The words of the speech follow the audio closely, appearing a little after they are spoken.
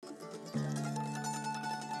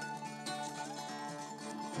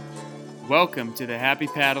Welcome to the Happy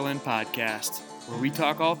Paddlin' Podcast, where we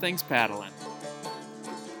talk all things paddling.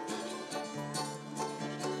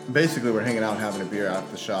 Basically, we're hanging out having a beer out at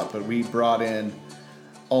the shop, but we brought in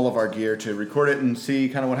all of our gear to record it and see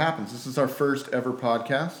kind of what happens. This is our first ever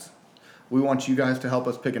podcast. We want you guys to help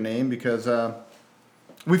us pick a name because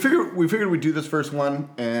we figured we'd do this first one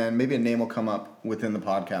and maybe a name will come up within the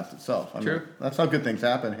podcast itself. True. That's how good things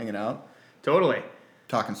happen, hanging out, Totally.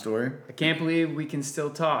 talking story. I can't believe we can still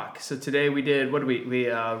talk. So today we did,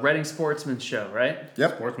 Reading Sportsman's Show, right?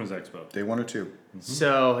 Yep. Sportsman's Expo. Day 1 or 2. Mm-hmm.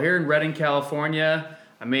 So here in Reading, California,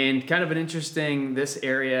 I mean, kind of an interesting, this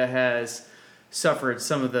area has suffered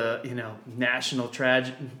some of the, national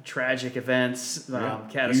tragic events,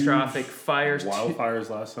 catastrophic fires. Wildfires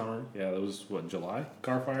last summer. Yeah, that was, July?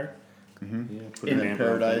 Car fire? Mm-hmm. Yeah, In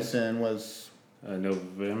Paradise and was...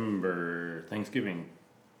 November, Thanksgiving.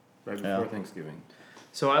 Right before Thanksgiving.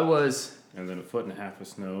 So I was... And then 1.5 feet of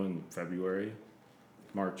snow in February,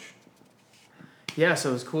 March. Yeah, so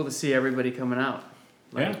it was cool to see everybody coming out.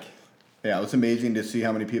 Yeah, it was amazing to see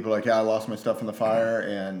how many people are like, I lost my stuff in the fire,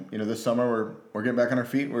 and this summer we're getting back on our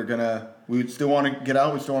feet. We still want to get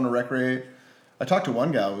out. We still want to recreate. I talked to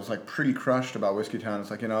one guy who was like pretty crushed about Whiskey Town.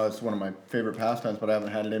 It's like, it's one of my favorite pastimes, but I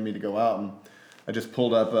haven't had it in me to go out. And I just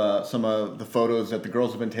pulled up some of the photos that the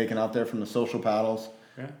girls have been taking out there from the social paddles.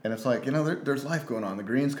 Yeah. And it's like, there's life going on. The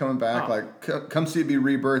green's coming back. Like, come see it be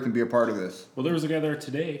rebirth and be a part of this. Well, there was a guy there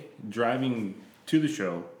today driving to the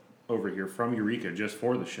show over here from Eureka just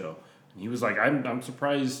for the show. And he was like, I'm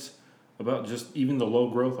surprised about just even the low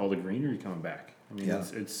growth, all the greenery coming back. I mean,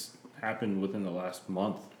 it's happened within the last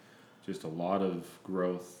month. Just a lot of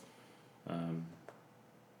growth.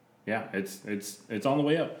 It's on the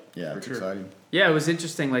way up. Yeah, it's exciting. Yeah, it was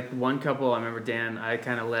interesting. Like one couple, I remember Dan, I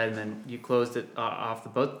kind of led, and then you closed it off the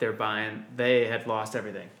boat they're buying. They had lost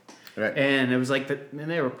everything. Right. And it was like,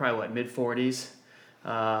 they were probably, mid-40s. They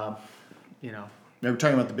were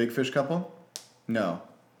talking about the Big Fish couple? No.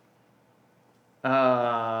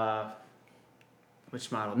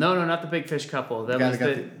 Which model? No, not the Big Fish couple. That was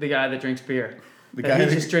the guy that drinks beer. He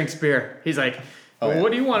just drinks beer. He's like,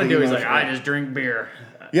 what do you want to do? He's like, I just drink beer.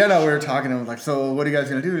 Yeah, no, we were talking to him like, so what are you guys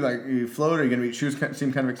gonna do? Like, you float? Are you gonna be? She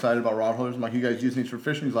seemed kind of excited about rod holders. I'm like, you guys using these for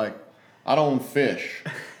fishing? He's like, I don't fish,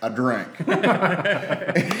 I drink. Just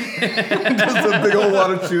a big old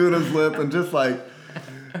lot of chew in his lip, and just like,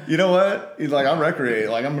 you know what? He's like, I'm recreating.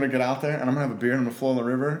 Like, I'm gonna get out there and I'm gonna have a beer and I'm gonna flow in the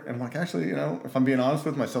river. And I'm like, actually, if I'm being honest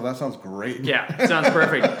with myself, that sounds great. Yeah, sounds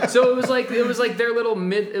perfect. So it was like their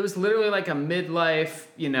little it was literally like a midlife.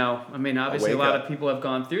 I mean, obviously a lot of people have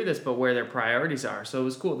gone through this, but where their priorities are. So it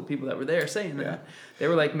was cool. The people that were there saying that they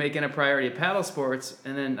were like making a priority of paddle sports.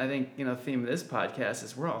 And then I think the theme of this podcast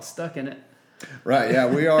is we're all stuck in it. Right. Yeah,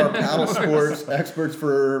 we are paddle sports experts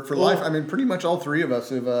for life. I mean, pretty much all three of us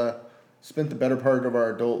have spent the better part of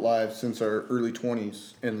our adult lives since our early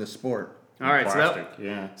 20s in this sport. All right, so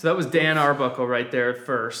that was Dan Arbuckle right there at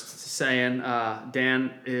first, saying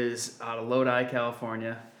Dan is out of Lodi,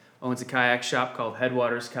 California, owns a kayak shop called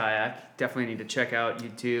Headwaters Kayak. Definitely need to check out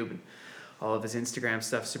YouTube and all of his Instagram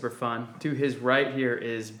stuff, super fun. To his right here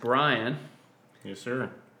is Brian. Yes,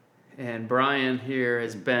 sir. And Brian here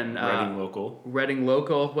has been... Reading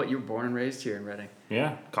local. What, you were born and raised here in Reading?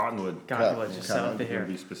 Yeah, Cottonwood. Just south of here. To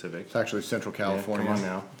be specific. It's actually Central California.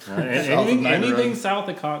 Yeah, come on now. Anything south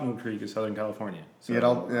of Cotton Creek is Southern California. So,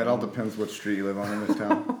 it all depends what street you live on in this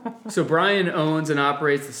town. So Brian owns and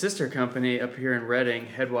operates the sister company up here in Reading,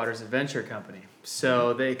 Headwaters Adventure Company.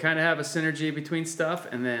 So they kind of have a synergy between stuff.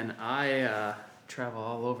 And then I travel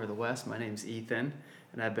all over the West. My name's Ethan,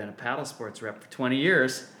 and I've been a paddle sports rep for 20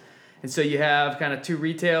 years. And so you have kind of two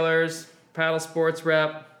retailers, paddle sports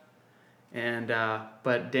rep, and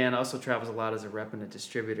but Dan also travels a lot as a rep and a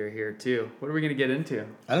distributor here too. What are we going to get into?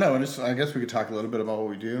 I don't know. I guess we could talk a little bit about what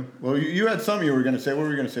we do. Well, you had something you were going to say. What were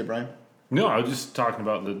you going to say, Brian? No, I was just talking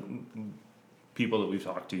about the people that we've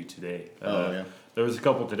talked to today. There was a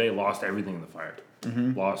couple today lost everything in the fire.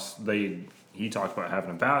 Mm-hmm. He talked about having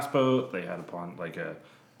a bass boat. They had upon like a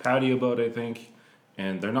patio boat, I think,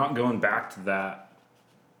 and they're not going back to that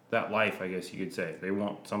life, I guess you could say. They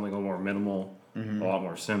want something a little more minimal, a lot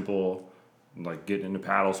more simple, like getting into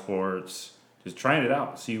paddle sports, just trying it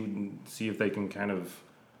out, see if they can kind of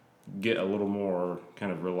get a little more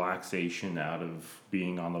kind of relaxation out of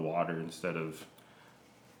being on the water instead of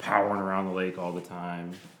powering around the lake all the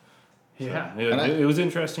time. Yeah. So it was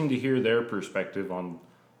interesting to hear their perspective on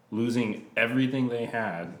losing everything they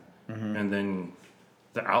had and then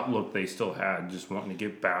the outlook they still had, just wanting to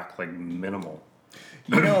get back like minimal.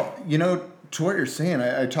 To what you're saying,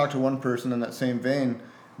 I talked to one person in that same vein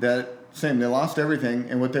that same. They lost everything,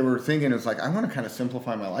 and what they were thinking is like, I want to kind of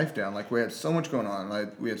simplify my life down. Like, we had so much going on.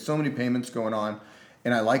 Like, we had so many payments going on,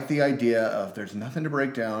 and I like the idea of there's nothing to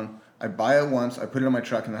break down. I buy it once, I put it on my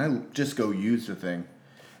truck, and then I just go use the thing.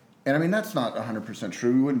 And I mean, that's not 100%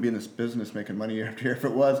 true. We wouldn't be in this business making money year after year if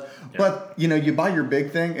it was. Yeah. But, you know, you buy your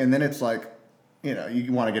big thing, and then it's like, you know,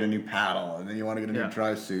 you want to get a new paddle, and then you want to get a new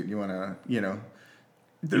dry suit. You want to, you know,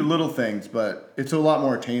 they're little things, but it's a lot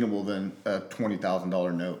more attainable than a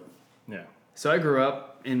 $20,000 note. Yeah. So I grew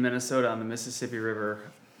up in Minnesota on the Mississippi River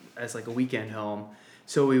as like a weekend home.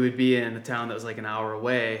 So we would be in a town that was like an hour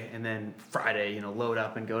away, and then Friday, you know, load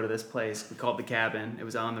up and go to this place. We called the cabin. It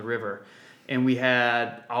was on the river. And we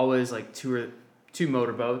had always like two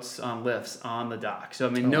motorboats on lifts on the dock. So, I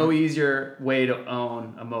mean, no easier way to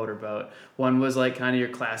own a motorboat. One was like kind of your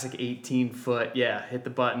classic 18-foot, hit the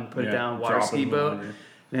button, put it down, water ski boat.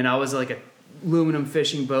 Then I was like a aluminum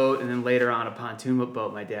fishing boat, and then later on a pontoon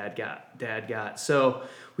boat my dad got. So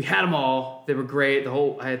we had them all. They were great.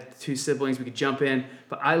 I had 2 siblings. We could jump in.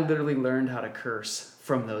 But I literally learned how to curse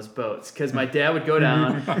from those boats because my dad would go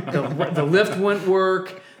down. The lift wouldn't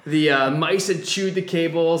work. The mice had chewed the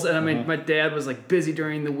cables, and I mean, my dad was like busy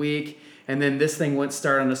during the week, and then this thing wouldn't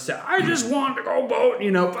start on the set. I just wanted to go boat, you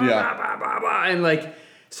know, and like,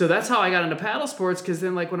 so that's how I got into paddle sports. Because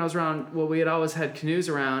then, like when I was around, we had always had canoes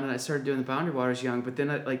around, and I started doing the Boundary Waters young. But then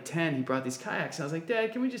at like 10, he brought these kayaks, and I was like,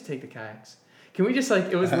 Dad, can we just take the kayaks? Can we just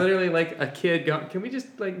it was literally like a kid going, can we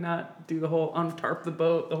just like not do the whole untarp the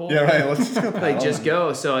boat, the whole let's just go paddle. Just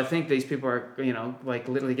go. So I think these people are, you know, like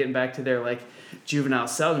literally getting back to their like juvenile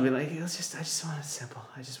selves and be like, I just want it simple.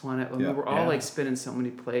 I just want it. We were all like spinning so many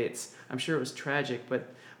plates. I'm sure it was tragic,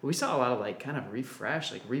 but we saw a lot of like kind of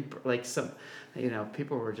refresh, like some, you know,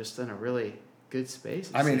 people were just in a really good space.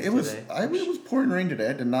 I mean, it was pouring rain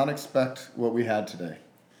today. I did not expect what we had today.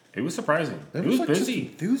 It was surprising. It was like busy.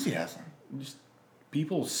 Just enthusiasm. Just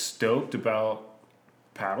people stoked about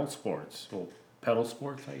paddle sports. Well, pedal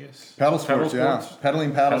sports, I guess. Paddle sports.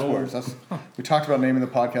 Pedaling paddle sports. We talked about naming the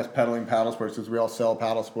podcast Pedaling Paddle Sports because we all sell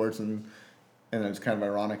paddle sports, and it's kind of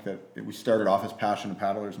ironic that we started off as passionate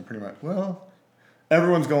paddlers, and pretty much,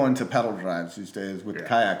 everyone's going to pedal drives these days with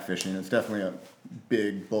kayak fishing. It's definitely a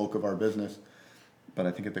big bulk of our business. But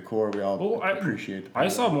I think at the core, we all appreciate the I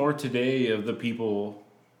saw more today of the people,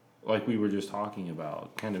 like we were just talking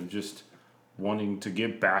about, kind of just wanting to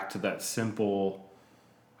get back to that simple,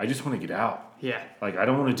 I just want to get out. Yeah. Like, I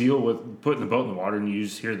don't want to deal with putting the boat in the water and you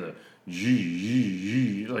just hear the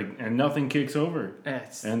like, and nothing kicks over.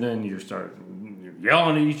 And then you're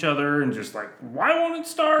yelling at each other and just like, why won't it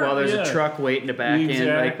start? Well, there's a truck waiting to back in,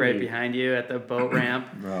 like right behind you at the boat ramp.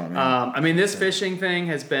 I mean, this fishing thing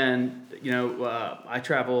has been, you know, I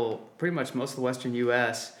travel pretty much most of the Western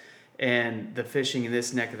U.S., and the fishing in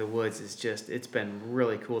this neck of the woods is just, it's been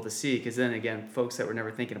really cool to see. Because then again, folks that were never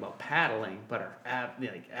thinking about paddling, but are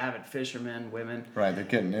avid fishermen, women. Right, they're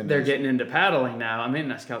getting into paddling now. I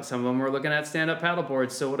mean, some of them were looking at stand-up paddle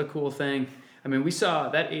boards. So what a cool thing. I mean, we saw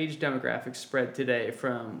that age demographic spread today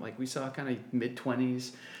from, like, we saw kind of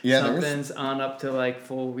mid-20s somethings on up to, like,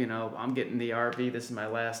 full, you know, I'm getting the RV. This is my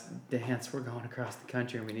last dance. We're going across the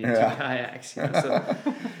country, and we need 2 kayaks. You know,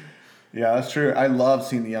 so... Yeah, that's true. I love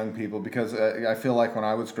seeing the young people because I feel like when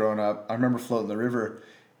I was growing up, I remember floating the river,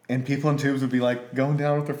 and people in tubes would be like going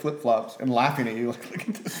down with their flip-flops and laughing at you, like, look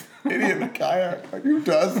at this idiot in the kayak. Like, who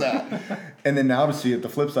does that? And then now to see it, the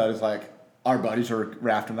flip side is like, our buddies are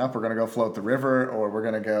rafting up. We're going to go float the river, or we're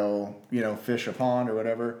going to go, you know, fish a pond or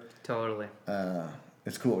whatever. Totally.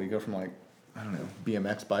 It's cool. You go from, like, I don't know,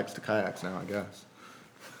 BMX bikes to kayaks now, I guess.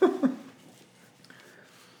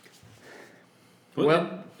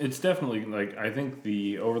 Well, it's definitely, like, I think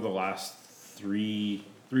over the last 3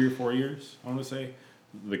 or 4 years, I want to say,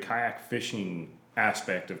 the kayak fishing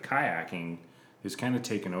aspect of kayaking has kind of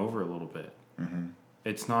taken over a little bit. Mm-hmm.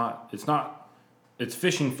 It's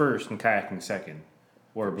fishing first and kayaking second.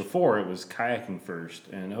 Where before it was kayaking first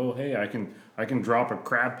and, hey, I can drop a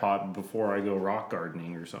crab pot before I go rock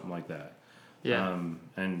gardening or something like that. Yeah.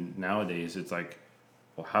 And nowadays it's like,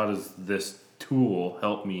 well, how does this tool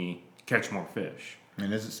help me catch more fish?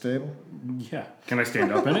 And is it stable? Yeah. Can I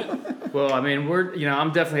stand up in it? Well, I mean,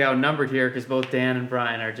 I'm definitely outnumbered here because both Dan and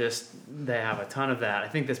Brian they have a ton of that. I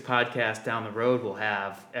think this podcast down the road will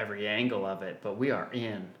have every angle of it, but we are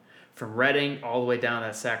in from Redding all the way down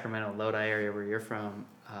that Sacramento, Lodi area where you're from,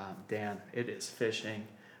 Dan. It is fishing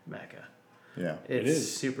mecca. Yeah, it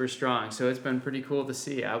is super strong. So it's been pretty cool to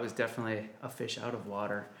see. I was definitely a fish out of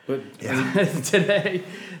water, but today.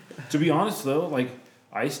 To be honest, though, like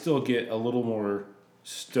I still get a little more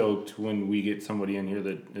stoked when we get somebody in here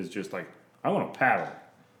that is just like, I want to paddle.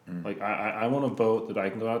 Like I want a boat that I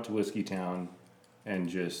can go out to Whiskey Town and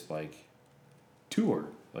just like tour,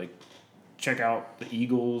 like check out the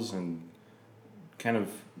eagles and kind of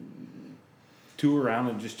tour around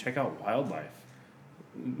and just check out wildlife.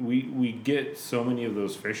 We get so many of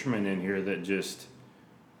those fishermen in here that just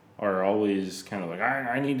are always kind of like,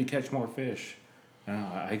 I need to catch more fish.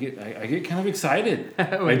 I get kind of excited.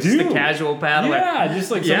 I do. The casual paddler. Yeah,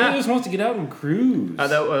 just like somebody just wants to get out and cruise.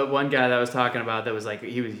 That one guy that I was talking about that was like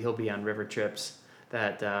he'll be on river trips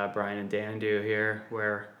that Brian and Dan do here,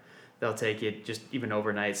 where they'll take you just even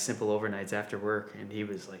overnights, simple overnights after work, and he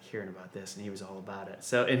was like hearing about this and he was all about it.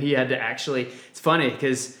 So and he had to actually. It's funny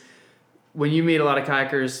because when you meet a lot of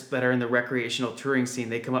kayakers that are in the recreational touring scene,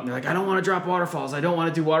 they come up and they're like, I don't want to drop waterfalls. I don't want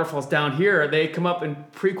to do waterfalls. Down here, they come up and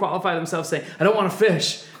pre-qualify themselves saying, I don't want to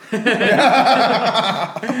fish.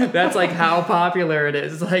 That's like how popular it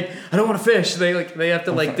is. It's like, I don't want to fish. They have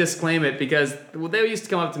to like disclaim it because they used to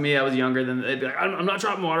come up to me. I was younger than they'd be like, I'm not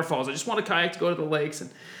dropping waterfalls. I just want a kayak to go to the lakes. And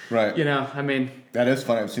right. I mean, that is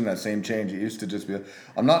funny. I've seen that same change. It used to just be,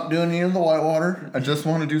 I'm not doing any of the whitewater. I just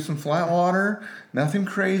want to do some flat water. Nothing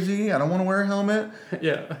crazy. I don't want to wear a helmet.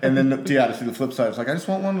 Yeah. And then to see the flip side, it's like I just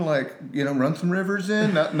want one to run some rivers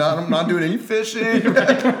in. I'm not doing any fishing. You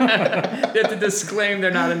have to disclaim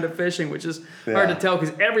they're not into fishing, which is hard to tell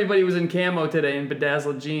because everybody was in camo today in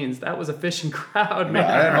bedazzled jeans. That was a fishing crowd, man.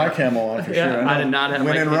 Yeah, I had my camo on for sure. I did not have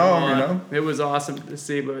my camo on. It was awesome to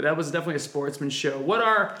see, but that was definitely a sportsman show.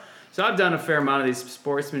 So I've done a fair amount of these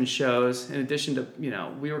sportsman shows. In addition to,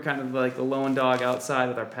 we were kind of like the lone dog outside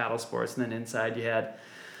with our paddle sports, and then inside you had,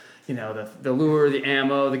 the lure, the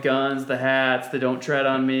ammo, the guns, the hats, the don't tread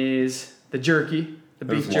on me's, the jerky, the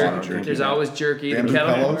beef jerky. There's always jerky. The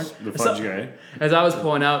kettle corn. The fudge guy. As I was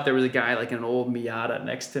pulling out, there was a guy like in an old Miata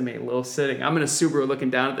next to me, a little sitting. I'm in a Subaru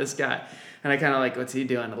looking down at this guy. And I kind of like, what's he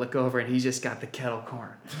doing? I look over and he's just got the kettle corn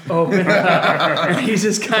open. And he's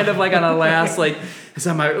just kind of like on a last, it's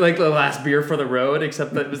on my, the last beer for the road,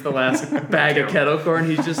 except that it was the last bag of kettle corn.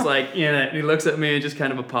 He's just like, and he looks at me and just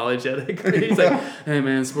kind of apologetic. He's like, hey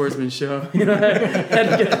man, sportsman show. I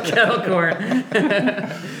had to get a kettle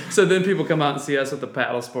corn. So then people come out and see us with the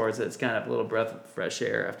paddle sports. It's kind of a little breath of fresh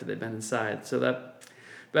air after they've been inside. So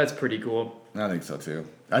that's pretty cool. I think so too.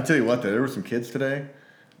 I tell you what, though, there were some kids today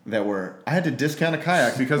I had to discount a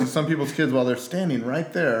kayak because of some people's kids while they're standing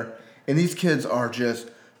right there. And these kids are just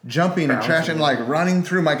jumping and trashing, running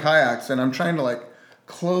through my kayaks. And I'm trying to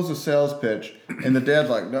close a sales pitch. And the dad's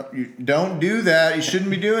like, no, you don't do that. You shouldn't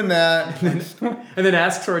be doing that. And then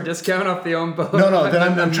asks for a discount off the own boat. No.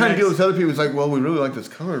 Then I'm trying to deal with other people. It's like, well, we really like this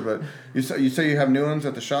color, but you say you have new ones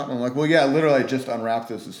at the shop. And I'm like, well, yeah, literally I just unwrapped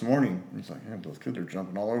this morning. And he's like, yeah, those kids are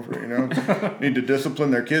jumping all over it, Need to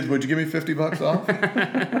discipline their kids. Would you give me $50 off?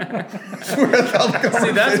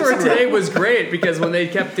 See, that's where today was great because when they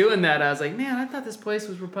kept doing that, I was like, man, I thought this place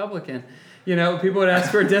was Republican. People would ask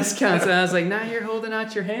for discounts, and I was like, now you're holding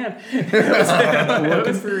out your hand.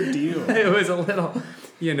 Looking for a deal. It was a little,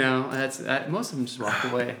 most of them just walked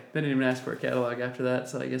away. They didn't even ask for a catalog after that,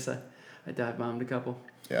 so I guess I dive bombed a couple.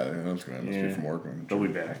 Yeah, that's going to be from work. They'll be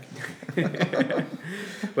back.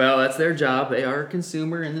 Well, that's their job. They are a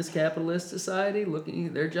consumer in this capitalist society.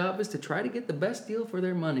 Their job is to try to get the best deal for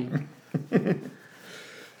their money.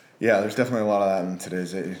 Yeah, there's definitely a lot of that in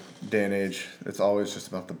today's day and age. It's always just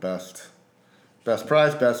about the best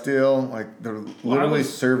price, best deal.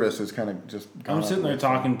 Service is kind of just. I was sitting there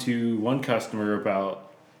talking to one customer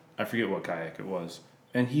about, I forget what kayak it was,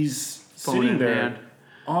 and he's sitting there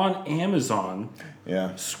on Amazon.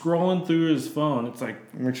 Yeah. Scrolling through his phone. It's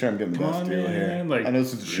like, make sure I'm getting the best deal here. I know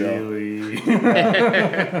this is a show. Really?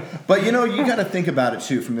 But you got to think about it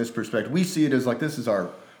too from this perspective. We see it as this is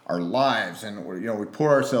our lives, and we pour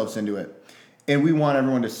ourselves into it. And we want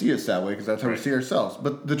everyone to see us that way because that's how we see ourselves.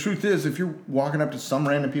 But the truth is, if you're walking up to some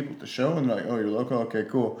random people at the show and they're like, oh, you're local? Okay,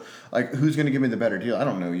 cool. Who's going to give me the better deal? I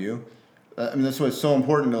don't know you. That's why it's so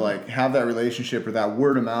important to have that relationship or that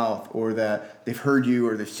word of mouth or that they've heard you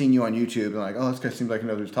or they've seen you on YouTube and this guy seems like he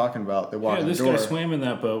knows what he's talking about. They walk in the door. This guy swam in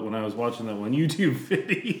that boat when I was watching that one YouTube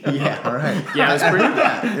video. Yeah, right. Yeah, it was pretty.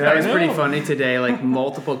 That was pretty funny today.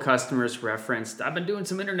 Multiple customers referenced. I've been doing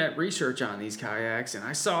some internet research on these kayaks and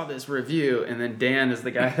I saw this review. And then Dan is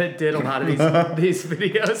the guy that did a lot of these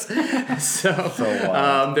videos.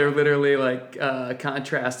 So they're literally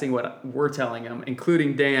contrasting what we're telling them,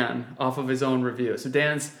 including Dan, off of his own review. So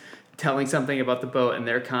Dan's telling something about the boat and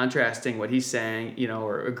they're contrasting what he's saying,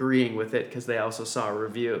 or agreeing with it because they also saw a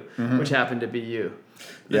review, which happened to be you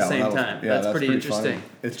at the same time. That's pretty interesting. Funny.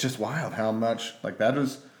 It's just wild how much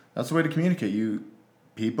that's the way to communicate.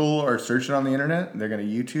 people are searching on the internet. They're going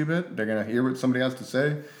to YouTube it. They're going to hear what somebody has to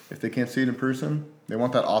say. If they can't see it in person, they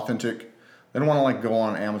want that authentic. They don't want to like go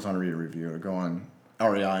on Amazon and read a review or go on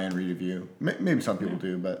REI and read a review. Maybe some people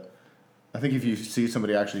do, but I think if you see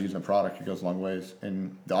somebody actually using a product, it goes a long ways.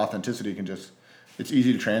 And the authenticity can just, it's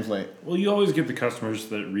easy to translate. Well, you always get the customers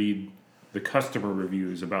that read the customer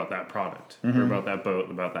reviews about that product or about that boat,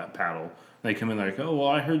 about that paddle. They come in like, oh, well,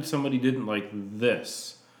 I heard somebody didn't like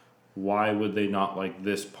this. Why would they not like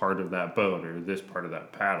this part of that boat or this part of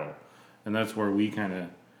that paddle? And that's where we kind of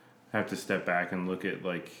have to step back and look at,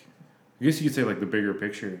 like, I guess you could say, like, the bigger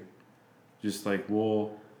picture. Just like,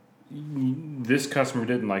 well, this customer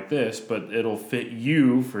didn't like this, but it'll fit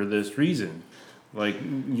you for this reason. Like,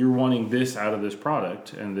 you're wanting this out of this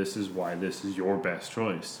product, and this is why this is your best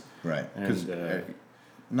choice. Right. Because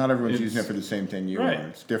not everyone's using it for the same thing you right. are.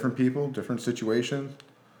 It's different people, different situations.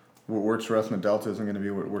 What works for us in the Delta isn't going to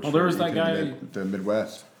be what works there for was that guy, the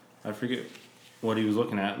Midwest. I forget what he was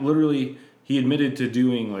looking at. Literally, he admitted to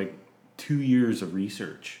doing like 2 years of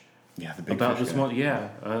research. Yeah, the big about fish this guy. one. Yeah,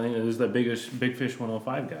 I think it was that Big Fish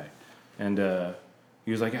 105 guy, and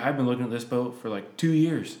he was like, I've been looking at this boat for like 2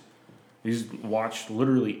 years. He's watched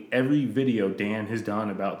literally every video Dan has done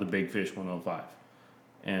about the Big Fish 105,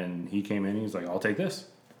 and he came in and he's like, I'll take this.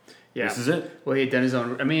 Yeah. This is it. Well, he had done his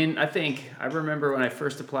own. I mean, I remember when I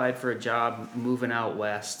first applied for a job moving out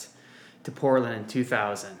west to Portland in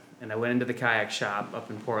 2000, and I went into the kayak shop up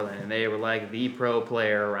in Portland, and they were like the pro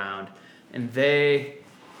player around, and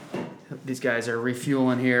these guys are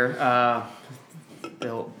refueling here.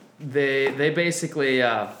 They basically,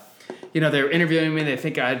 they were interviewing me. They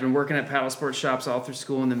think I had been working at paddle sports shops all through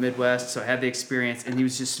school in the Midwest, so I had the experience, and he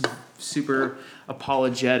was just super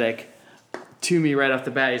apologetic to me right off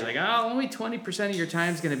the bat. He's like, only 20% of your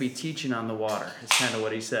time is going to be teaching on the water. It's kind of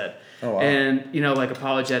what he said. Oh, wow. And, like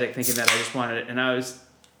apologetic, thinking that I just wanted it. And I was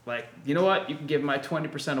like, you know what? You can give my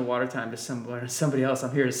 20% of water time to somebody else.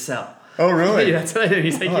 I'm here to sell. Oh, really? Yeah, that's what I did.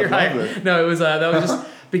 He's like, you're hired. No, it was, that was just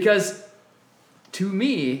because to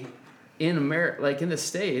me, in America, like in the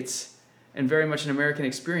States, and very much an American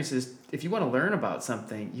experience is if you want to learn about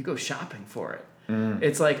something, you go shopping for it.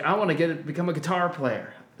 It's like, I want to become a guitar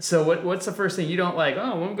player. So what's the first thing? You don't like,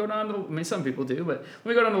 when we go down to, some people do, but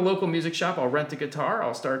when we go down to the local music shop, I'll rent a guitar,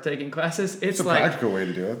 I'll start taking classes. It's a like, practical way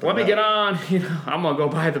to do it. Let me get on, I'm going to go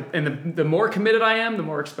buy and the more committed I am, the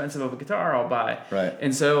more expensive of a guitar I'll buy. Right.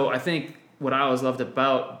 And so I think what I always loved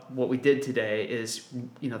about what we did today is,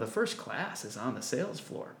 the first class is on the sales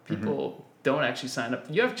floor. People don't actually sign up.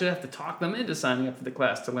 You actually have to talk them into signing up for the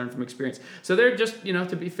class to learn from experience. So they're just,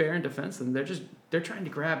 to be fair and defense them, they're trying to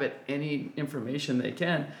grab at any information they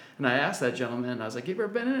can. And I asked that gentleman, I was like, you ever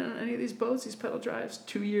been in any of these boats, these pedal drives,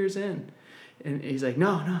 2 years in? And he's like, no,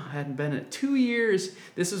 I hadn't been in it. 2 years,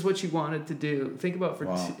 this is what you wanted to do. Think about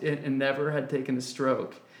and never had taken a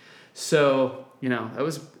stroke. So, that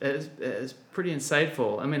was pretty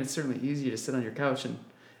insightful. I mean, it's certainly easy to sit on your couch and,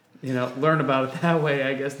 learn about it that way,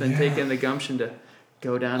 I guess, than taking the gumption to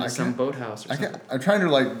go down to some boathouse or something. I'm trying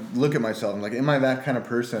to, look at myself. I'm like, am I that kind of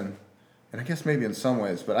person? And I guess maybe in some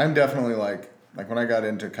ways, but I'm definitely like when I got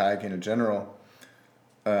into kayaking in general,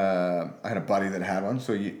 I had a buddy that had one.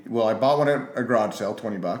 So, I bought one at a garage sale,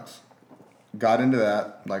 $20. Got into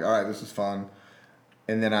that, like, all right, this is fun.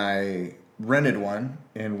 And then I rented one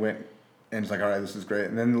and went, and it's like, all right, this is great.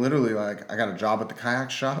 And then literally, I got a job at the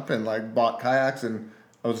kayak shop and, bought kayaks, and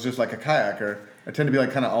I was just like a kayaker. I tend to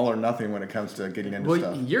be, kind of all or nothing when it comes to getting into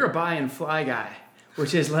stuff. Well, you're a buy and fly guy.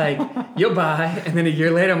 Which is like, you'll buy, and then a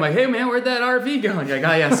year later, I'm like, hey man, where'd that RV go? And you're like,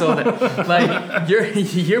 oh yeah, sold it. Like,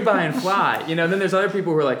 you're buy and fly. Then there's other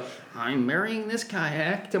people who are like, I'm marrying this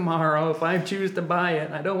kayak tomorrow if I choose to buy it.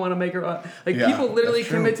 I don't want to make her... people literally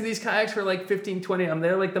commit to these kayaks for 15, 20.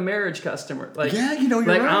 They're like the marriage customer. You're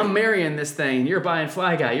right. I'm marrying this thing. You're a buy and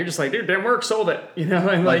fly guy. You're just like, dude, didn't work, sold it.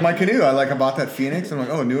 And like my canoe. I bought that Phoenix. And I'm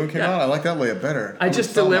like, oh, new one came out. I like that layup better. I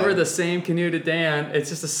just deliver the same canoe to Dan. It's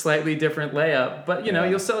just a slightly different layup. But,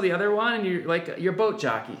 you'll sell the other one and you're like, you're boat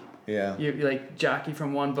jockey. Yeah. You jockey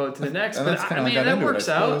from one boat to the next. And but that works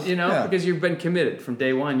out, because you've been committed from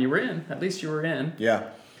day one. You were in. At least you were in. Yeah.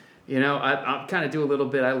 I kind of do a little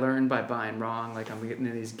bit. I learned by buying wrong. I'm getting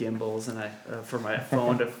into these gimbals and I for my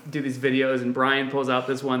phone to do these videos. And Brian pulls out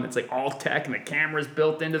this one that's all tech and the camera's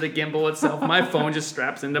built into the gimbal itself. My phone just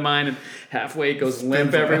straps into mine and halfway it goes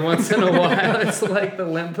limp every once in a while. It's like the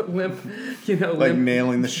limp. Like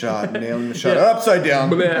nailing the shot upside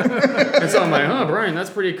down. And so I'm like, Brian,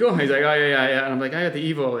 that's pretty cool. He's like, oh yeah. And I'm like, I got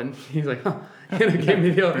the Evo, and he's like, Give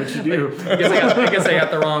me the. What you do? I guess I got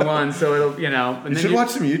the wrong one. So it'll And you should watch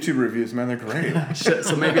some YouTube reviews, man. They're great.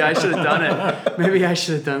 So maybe I should have done it. Maybe I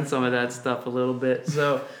should have done some of that stuff a little bit.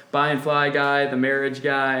 So buy and fly guy, the marriage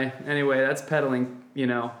guy. Anyway, that's pedaling.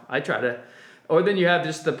 I try to. Or then you have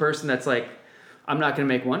just the person that's like, I'm not going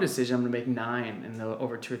to make one decision. I'm going to make 9, and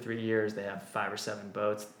over 2 or 3 years they have 5 or 7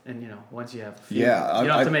 boats. And once you have a few, you don't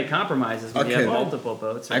have to make compromises when you have multiple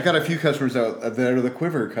boats. I got a few customers out that are the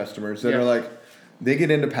Quiver customers that are like, they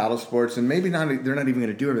get into paddle sports and maybe they're not even going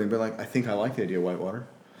to do everything, but like, I think I like the idea of whitewater,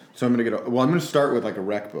 so I'm going to start with like a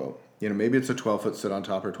wreck boat. Maybe it's a 12-foot sit on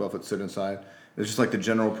top or 12-foot sit inside. It's just like the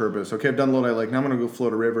general purpose. Okay, I've done Lodi Lake. Now I'm going to go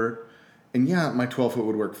float a river, and my 12-foot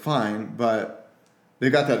would work fine, but they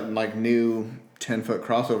got that like new 10-foot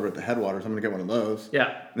crossover at the headwaters. I'm going to get one of those. Yeah.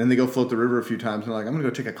 And then they go float the river a few times, and they're like, I'm going to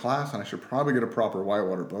go take a class, and I should probably get a proper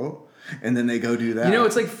whitewater boat. And then they go do that.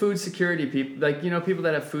 It's like food security people. Like, people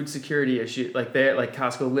that have food security issues, like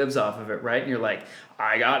Costco lives off of it, right? And you're like,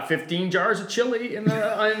 I got 15 jars of chili in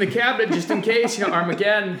the cabinet just in case,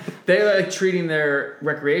 Armageddon. They're like treating their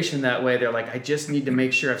recreation that way. They're like, I just need to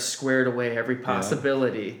make sure I've squared away every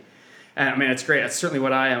possibility. Yeah. And I mean, it's great. That's certainly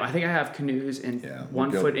what I am. I think I have canoes in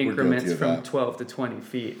 1 foot increments from 12 to 20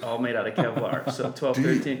 feet, all made out of Kevlar. So 12,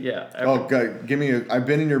 13, yeah. Oh, God, give me I've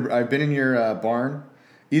been in your barn.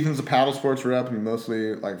 Ethan's a paddle sports rep, and he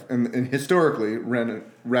mostly and historically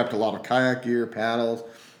repped a lot of kayak gear, paddles,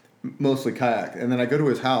 mostly kayak. And then I go to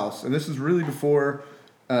his house, and this is really before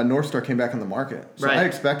North Star came back on the market. So I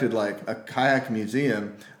expected like a kayak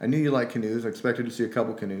museum. I knew you liked canoes. I expected to see a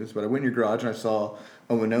couple canoes, but I went in your garage and I saw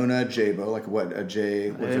a Winona J-Bow, like a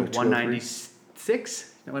J, was it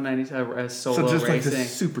 196? 197 solo racing. So just like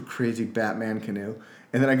this super crazy Batman canoe.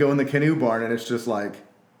 And then I go in the canoe barn and it's just like,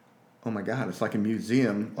 oh my God, it's like a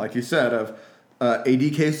museum, like you said, of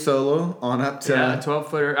ADK Solo on up to... Yeah,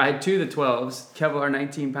 12-footer. I had 2 of the 12s, Kevlar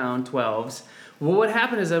 19-pound 12s. Well, what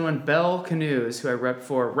happened is then when Bell Canoes, who I repped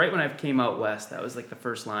for, right when I came out west, that was like the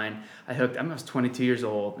first line, I was 22 years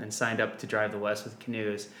old and signed up to drive the West with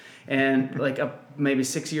canoes. And like maybe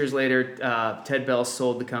 6 years later, Ted Bell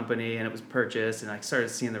sold the company and it was purchased, and I started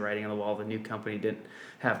seeing the writing on the wall. The new company didn't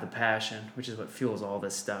have the passion, which is what fuels all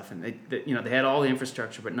this stuff. And they had all the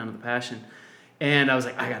infrastructure, but none of the passion. And I was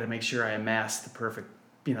like, I got to make sure I amass the perfect,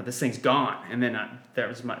 this thing's gone. And then there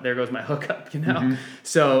goes my hookup, Mm-hmm.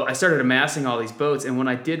 So I started amassing all these boats. And when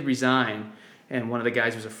I did resign, and one of the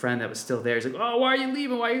guys was a friend that was still there, he's like, oh, why are you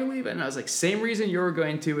leaving? And I was like, same reason you were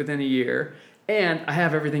going to within a year. And I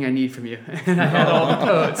have everything I need from you. And I had all the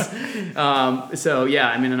boats. And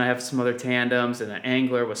I have some other tandems and an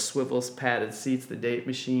angler with swivels, padded seats, the date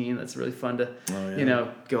machine. That's really fun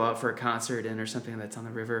to, go out for a concert in or something that's on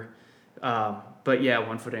the river. 1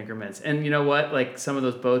 foot increments. And you know what? Like some of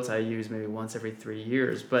those boats I use maybe once every 3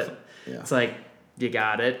 years, but it's like you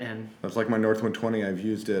got it. And that's like my North 120. I've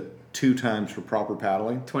used it 2 times for proper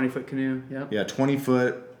paddling. 20-foot canoe. Yep. Yeah,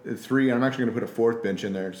 20-foot. 3, and I'm actually going to put a 4th bench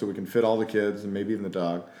in there so we can fit all the kids and maybe even the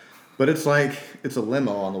dog. But it's like, it's a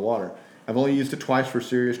limo on the water. I've only used it twice for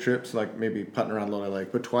serious trips, like maybe putting around Lodi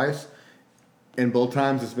Lake, but twice. And both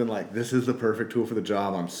times it's been like, this is the perfect tool for the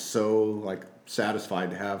job. I'm so satisfied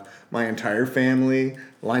to have my entire family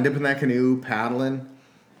lined up in that canoe, paddling.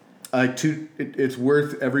 It's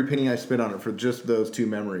worth every penny I spent on it for just those 2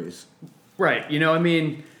 memories. Right.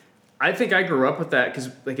 I think I grew up with that because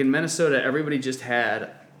in Minnesota, everybody just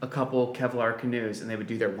had a couple Kevlar canoes, and they would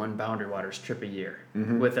do their 1 Boundary Waters trip a year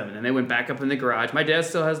with them. And then they went back up in the garage. My dad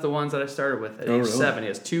still has the ones that I started with at age 7. He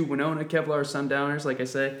has 2 Winona Kevlar Sundowners, like I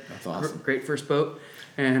say. That's awesome. Great first boat.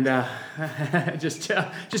 And just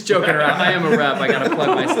joking around. I am a rep. I got to plug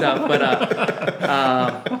my stuff.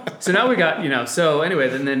 But so now we got, so anyway,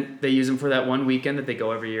 then they use them for that one weekend that they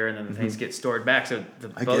go every year, and then the things get stored back. So the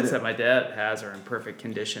boats that my dad has are in perfect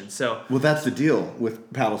condition. So well, that's the deal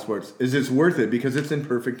with paddle sports is it's worth it because it's in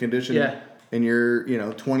perfect condition. Yeah. And you're,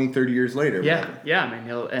 20, 30 years later. Yeah. Whatever.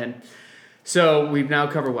 Yeah. And so we've now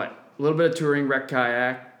covered a little bit of touring, wreck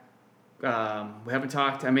kayak. We haven't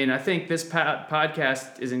talked. I think this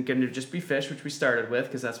podcast isn't going to just be fish, which we started with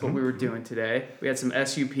because that's what we were doing today. We had some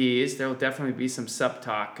SUPs. There will definitely be some SUP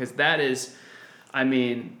talk because that is,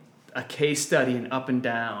 a case study in up and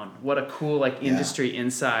down. What a cool industry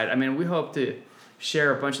inside. We hope to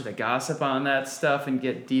share a bunch of the gossip on that stuff and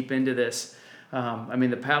get deep into this.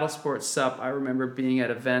 The paddle sports SUP. I remember being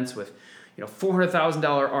at events with $400,000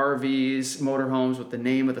 RVs, motorhomes with the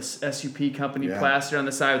name of the SUP company plastered on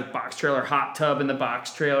the side with a box trailer, hot tub in the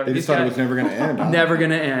box trailer. They just thought it was never going to end. Huh? Never going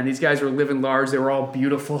to end. These guys were living large. They were all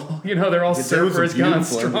beautiful. They're all surfers, gone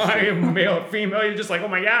strong, male, female. You're just like, oh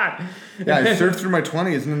my God. Yeah, I surfed through my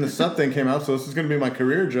 20s, and then the SUP thing came out, so this is going to be my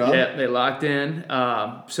career job. Yeah, they locked in.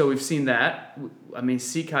 So we've seen that. I mean,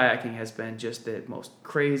 sea kayaking has been just the most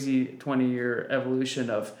crazy 20-year evolution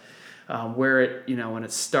of where it, when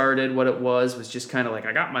it started, what it was just kind of like,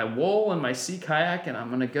 I got my wool and my sea kayak and I'm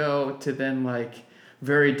going to go, to then like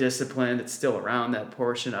very disciplined. It's still around that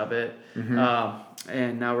portion of it. Mm-hmm.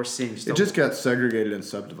 And now we're seeing it just got segregated and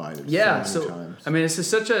subdivided. Yeah. So many times. I mean, it's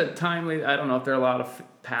just such a timely, I don't know if there are a lot of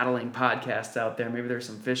paddling podcasts out there. Maybe there's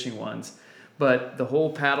some fishing ones. But the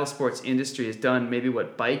whole paddle sports industry has done maybe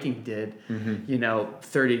what biking did,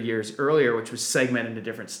 30 years earlier, which was segment into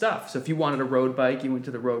different stuff. So if you wanted a road bike, you went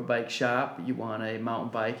to the road bike shop. You want a mountain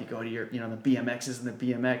bike, you go to your, the BMXs and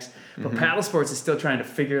the BMX. But paddle sports is still trying to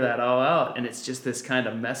figure that all out, and it's just this kind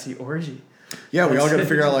of messy orgy. Yeah, we all got to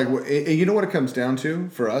figure out, what it comes down to,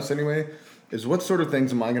 for us anyway, is what sort of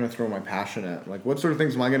things am I going to throw my passion at? Like, what sort of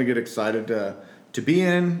things am I going to get excited to be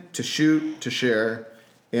in, to shoot, to share?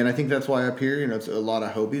 And I think that's why up here, it's a lot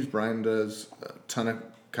of Hobies. Brian does a ton of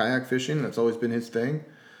kayak fishing. That's always been his thing.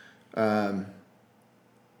 And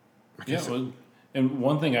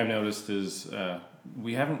one thing I've noticed is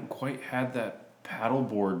we haven't quite had that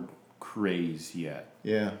paddleboard craze yet.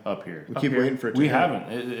 Yeah, up here. We keep waiting for it. We haven't.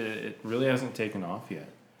 It really hasn't taken off yet.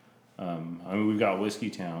 We've got Whiskey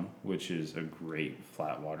Town, which is a great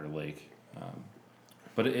flat water lake,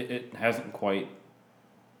 but it hasn't quite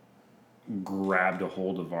grabbed a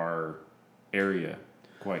hold of our area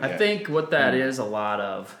quite yet. I think what that is a lot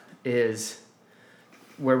of is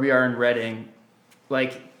where we are in Redding,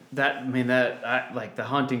 like that. Like the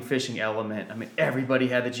hunting fishing element. I mean, everybody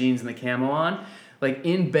had the jeans and the camo on. Like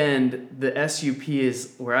in Bend, the SUP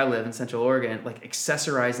is where I live in Central Oregon, like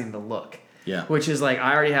accessorizing the look. Yeah. Which is like,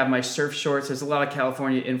 I already have my surf shorts. There's a lot of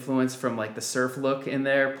California influence from like the surf look in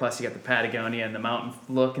there. Plus you got the Patagonia and the mountain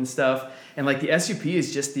look and stuff. And like the SUP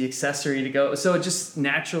is just the accessory to go. So it just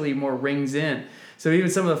naturally more rings in. So even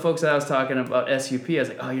some of the folks that I was talking about SUP, I was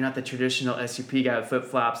like, oh, you're not the traditional SUP guy with flip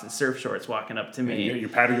flops and surf shorts walking up to me. Your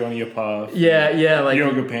Patagonia puff. Yeah, like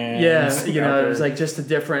yoga pants. Yeah, it was like just a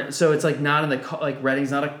different. So it's like not in the like Redding's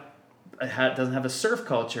not doesn't have a surf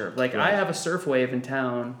culture. Like I have a surf wave in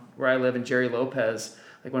town where I live, and Jerry Lopez,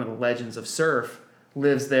 like one of the legends of surf,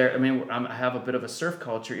 lives there. I mean, I have a bit of a surf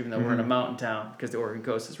culture, even though we're in a mountain town because the Oregon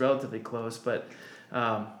coast is relatively close. But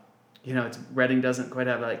Redding doesn't quite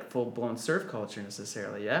have like full blown surf culture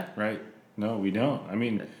necessarily. Yeah. Right. No, we don't. I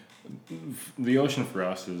mean, the ocean for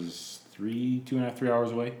us is 2.5, 3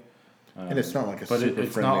 hours away. And it's not like a super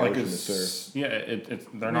friendly ocean to surf. Yeah,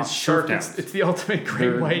 they're not shark downs. It's the ultimate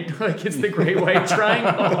great white. Like it's the great white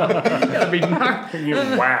triangle. You gotta be you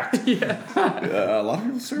get whacked. Yeah. A lot of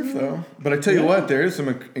people surf though. But I tell you what, there is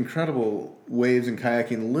some incredible waves in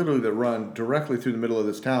kayaking literally that run directly through the middle of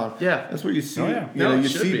this town. Yeah. That's what you see. Oh, yeah. You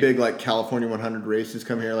see big like California 100 races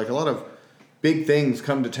come here. Like a lot of big things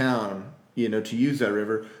come to town, to use that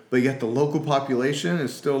river. But yet the local population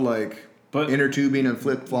is still like inner tubing and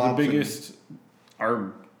flip flops.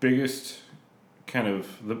 Our biggest kind of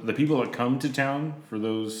the people that come to town for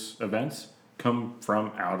those events come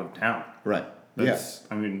from out of town. Right. Yes.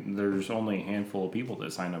 I mean, there's only a handful of people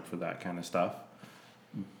that sign up for that kind of stuff.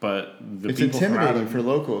 But it's intimidating for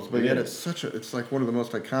locals, but yet it's like one of the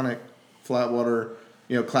most iconic flat water,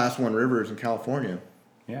 class 1 rivers in California.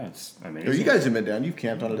 Yeah, it's amazing. You guys have been down. You've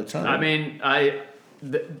camped on it a ton. I mean,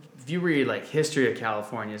 if you read like history of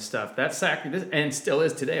California stuff, and still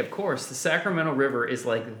is today, of course, the Sacramento River is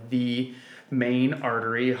like the main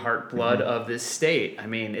artery, heart blood of this state. I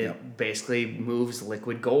mean, it basically moves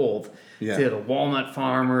liquid gold to the walnut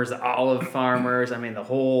farmers, the olive farmers. I mean, the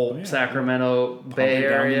whole Sacramento Bay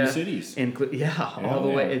Area, the cities. All the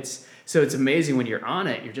way. It's amazing when you're on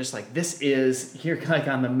it. You're just like, you're like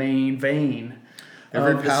on the main vein.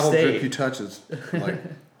 Every paddle grip you touch is like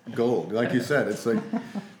gold. Like you said, it's like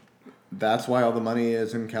that's why all the money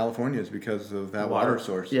is in California is because of that water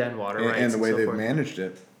source. Yeah, and water rights and the way they've forth. Managed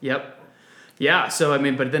it. Yep. Yeah, so I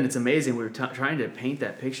mean, but then it's amazing. We were trying to paint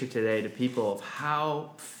that picture today to people of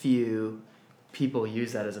how few people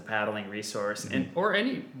use that as a paddling resource, or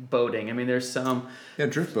any boating. I mean, there's some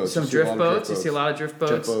drift boats. Some drift boats. You see a lot of drift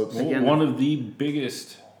boats. Again, one of the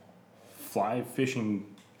biggest fly fishing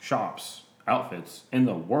shops outfits in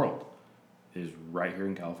the world is right here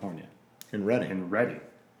in California. In Redding.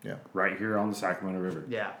 Yeah. Right here on the Sacramento River.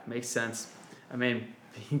 Yeah, makes sense. I mean,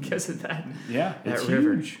 because of that. Yeah, that it's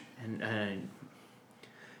river. huge. And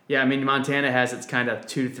Yeah, I mean, Montana has its kind of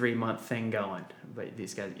 2 to 3 month thing going, but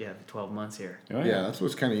these guys, 12 months here. Oh, yeah, that's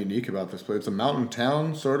what's kind of unique about this place. It's a mountain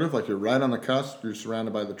town, sort of, like you're right on the cusp. You're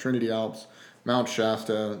surrounded by the Trinity Alps, Mount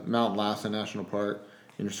Shasta, Mount Lhasa National Park,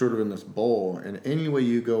 and you're sort of in this bowl. And any way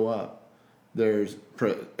you go up, there's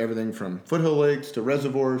everything from foothill lakes to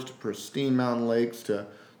reservoirs to pristine mountain lakes to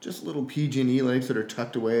just little PG&E lakes that are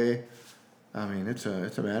tucked away. I mean, it's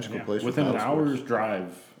a magical place. Within an hour's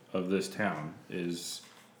drive of this town is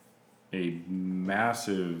a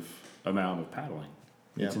massive amount of paddling.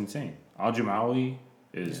 Yeah. It's insane. Ajumawi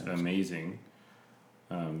is amazing.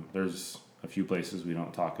 There's a few places we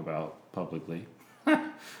don't talk about publicly,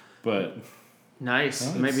 but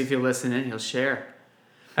nice. Maybe if you listen in, he'll share.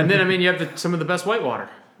 And then I mean, you have some of the best whitewater.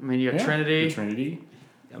 I mean, you have Trinity. Trinity.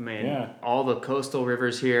 I mean, all the coastal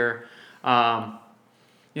rivers here.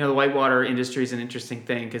 The whitewater industry is an interesting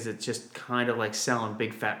thing because it's just kind of like selling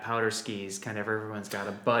big fat powder skis. Kind of everyone's got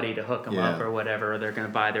a buddy to hook them up or whatever. Or they're going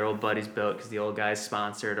to buy their old buddy's boat because the old guy's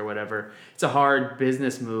sponsored or whatever. It's a hard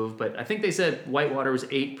business move, but I think they said whitewater was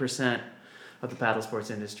 8% of the paddle sports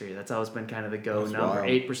industry. That's always been kind of the go number. Wild.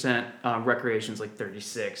 8%. Recreation's like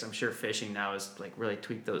 36. I'm sure fishing now is like really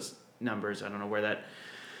tweaked those numbers. I don't know where that.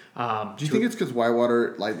 Do you think it's because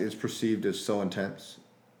whitewater is perceived as so intense?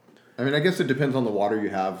 I mean, I guess it depends on the water you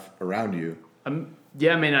have around you.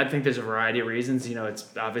 Yeah, I mean, I think there's a variety of reasons.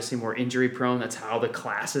 It's obviously more injury prone. That's how the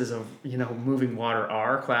classes of, moving water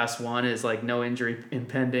are. Class 1 is like no injury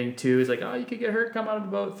impending. 2 is like, oh, you could get hurt, come out of the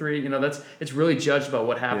boat. 3, it's really judged about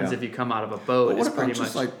what happens if you come out of a boat. But what about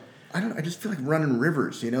just I just feel like running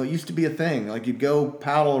rivers, It used to be a thing. Like you'd go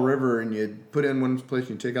paddle a river and you'd put in one place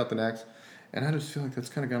and you'd take out the next. And I just feel like that's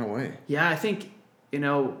kind of gone away. Yeah, I think...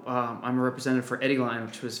 I'm a representative for Eddie Line,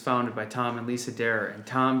 which was founded by Tom and Lisa Derrer. And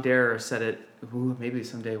Tom Derrer said it, maybe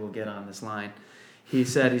someday we'll get on this line. He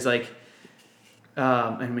said, he's like, he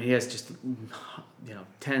has just,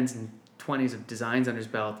 tens and 20s of designs under his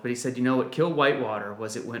belt. But he said, what killed whitewater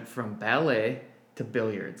was it went from ballet to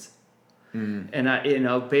billiards. Mm.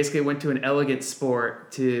 And, basically went to an elegant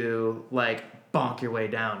sport to, bonk your way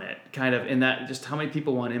down it. Kind of in that, just how many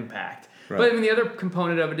people want impact. Right. But, the other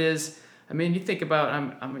component of it is... you think about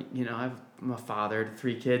I'm a father to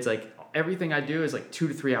 3 kids. Like everything I do is 2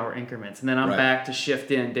 to 3 hour increments, and then I'm back to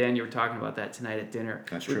shift in. Dan, you were talking about that tonight at dinner.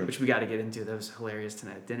 That's true. Which we got to get into. That was hilarious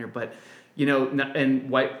tonight at dinner. But and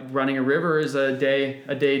running a river is a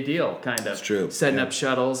day deal kind of. That's true. Setting up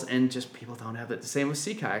shuttles, and just people don't have that. The same with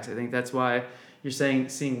sea kayaks. I think that's why you're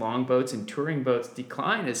seeing longboats and touring boats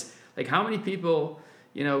decline. Is how many people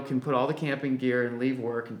can put all the camping gear and leave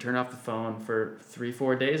work and turn off the phone for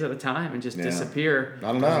 3-4 days at a time and just disappear.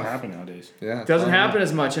 Not enough. Doesn't happen nowadays. Yeah, it doesn't happen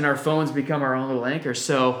as much, and our phones become our own little anchor.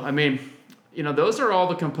 So, those are all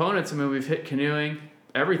the components. We've hit canoeing,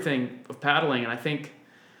 everything of paddling, and I think,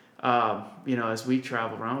 as we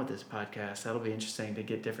travel around with this podcast, that'll be interesting to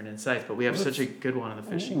get different insights. But we have such a good one on the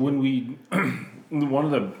fishing. One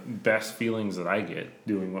of the best feelings that I get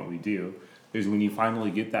doing what we do is when you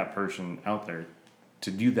finally get that person out there to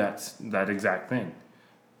do that exact thing.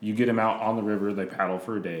 You get them out on the river, they paddle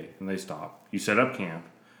for a day, and they stop. You set up camp,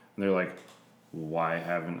 and they're like, why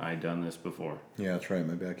haven't I done this before? Yeah, that's right,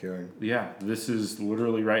 my backyard. Yeah, this is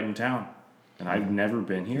literally right in town, and I've never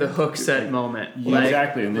been here. The hook set moment. Yeah,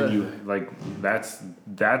 exactly, and then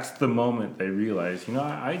that's the moment they realize,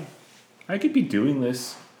 I could be doing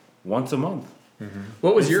this once a month. Mm-hmm.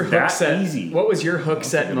 What was your hook set? Easy. What was your hook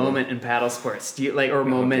set moment in paddle sports? Do you or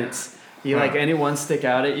moments? You anyone stick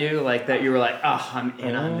out at you that you were like, oh, I'm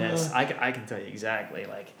in on this. I can tell you exactly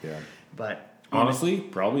but honestly,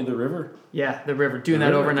 probably the river. Yeah, the river, doing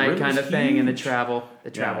that overnight kind of thing, and the travel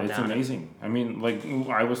down. It's amazing.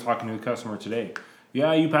 I was talking to a customer today.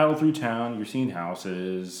 Yeah, you paddle through town, you're seeing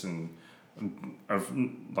houses and a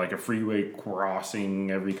freeway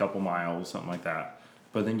crossing every couple miles, something like that.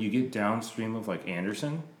 But then you get downstream of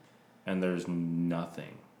Anderson, and there's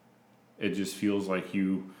nothing. It just feels like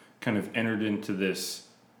you kind of entered into this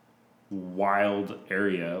wild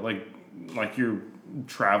area, like you're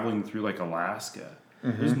traveling through Alaska.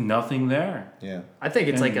 Mm-hmm. There's nothing there. Yeah, I think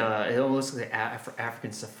it's it looks like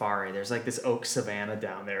African safari. There's this oak savanna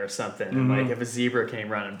down there or something, and if a zebra came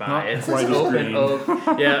running by, it's this open oak.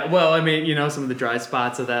 Yeah, well, some of the dry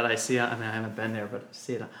spots of that I see. I haven't been there, but I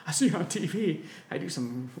see it on TV. I do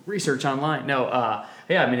some research online. No,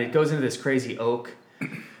 it goes into this crazy oak.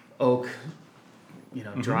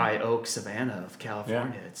 Dry oak savanna of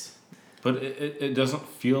California. Yeah. But it doesn't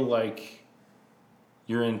feel like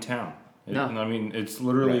you're in town. It's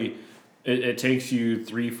literally, it takes you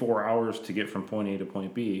 3-4 hours to get from point A to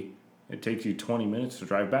point B. It takes you 20 minutes to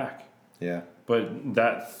drive back. Yeah. But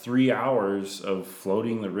that 3 hours of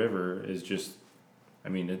floating the river is just, I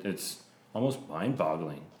mean, it's almost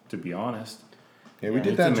mind-boggling, to be honest. Yeah, we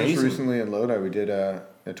did that just recently in Lodi. We did a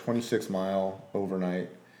 26-mile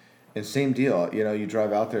overnight. And same deal. You know, you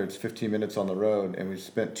drive out there, it's 15 minutes on the road, and we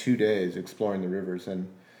spent 2 days exploring the rivers. And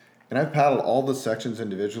I've paddled all the sections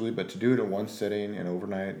individually, but to do it in one sitting and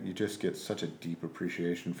overnight, you just get such a deep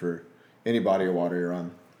appreciation for any body of water you're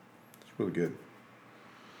on. It's really good.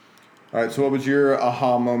 All right, so what was your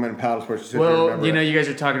aha moment in paddle sports? Well, you know, you guys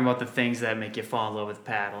are talking about the things that make you fall in love with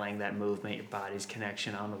paddling, that movement, your body's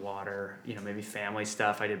connection on the water, you know, maybe family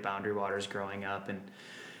stuff. I did Boundary Waters growing up and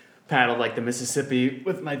paddled like the Mississippi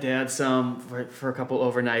with my dad some for a couple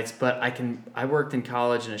overnights. But I worked in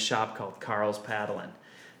college in a shop called Carl's Paddling.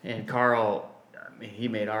 And Carl, I mean, he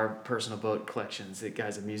made our personal boat collections. The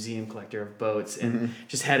guy's a museum collector of boats and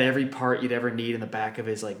just had every part you'd ever need in the back of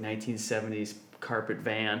his like 1970s carpet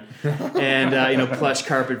van and plush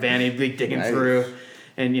carpet van he'd be digging through,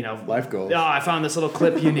 and life goals. I found this little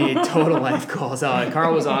clip you need. Total life goals.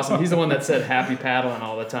 Carl was awesome. He's the one that said happy paddling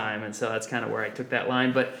all the time, and so that's kind of where I took that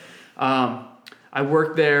line. But I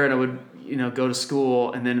worked there, and I would go to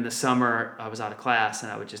school, and then in the summer I was out of class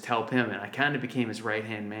and I would just help him, and I kind of became his right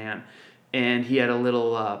hand man. And he had a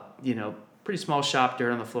little pretty small shop,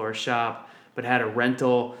 dirt on the floor shop, but had a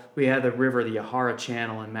rental. We had the river, the Yahara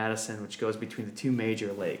Channel in Madison, which goes between the two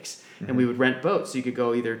major lakes. And we would rent boats. So you could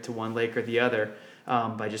go either to one lake or the other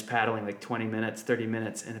by just paddling like 20 minutes, 30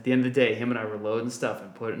 minutes. And at the end of the day, him and I were loading stuff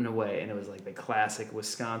and putting it away. And it was like the classic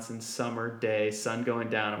Wisconsin summer day, sun going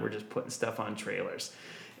down, and we're just putting stuff on trailers.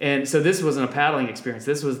 And so this wasn't a paddling experience.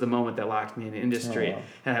 This was the moment that locked me in the industry. Oh, wow.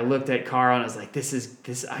 And I looked at Carl and I was like,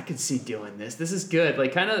 this, I could see doing this. This is good.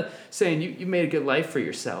 Like kind of saying you made a good life for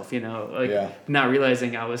yourself, not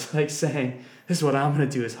realizing I was like saying, this is what I'm going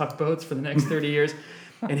to do is huck boats for the next 30 years.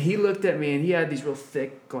 And he looked at me and he had these real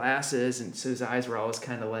thick glasses, and so his eyes were always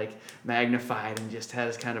kind of like magnified and just had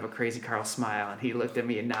this kind of a crazy Carl smile. And he looked at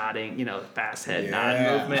me and nodding, fast head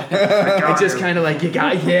nodding movement. It just kind of like,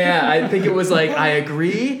 I think it was like, I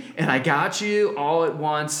agree and I got you all at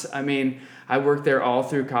once. I mean, I worked there all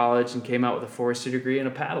through college and came out with a forestry degree and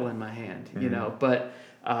a paddle in my hand, but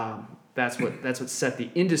that's what set the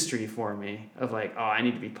industry for me of like, oh, I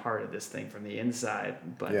need to be part of this thing from the inside.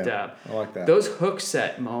 But I like that. Those hook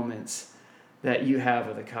set moments that you have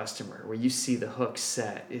with a customer where you see the hook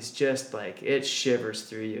set is just like, it shivers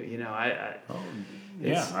through you. I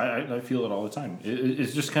feel it all the time.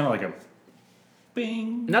 It's just kind of like a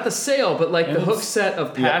bing. Not the sale, but like the hook set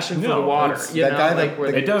of passion for the water.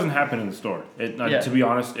 It doesn't happen in the store. To be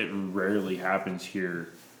honest, it rarely happens here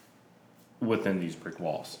within these brick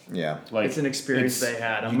walls. Yeah. Like it's an experience they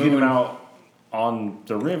had. You get them out on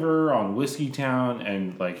the river, on Whiskey Town,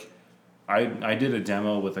 and like I did a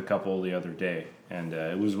demo with a couple the other day, and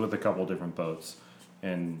it was with a couple different boats,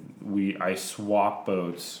 and I swapped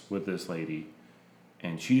boats with this lady,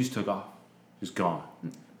 and she just took off, just gone.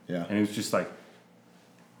 Yeah. And it was just like,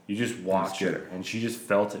 you just watched her, and she just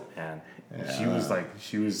felt it, man. Yeah. She was like,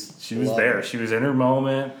 she was there. It. She was in her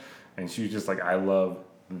moment, and she was just like, I love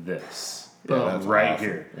this. Yeah, right awesome.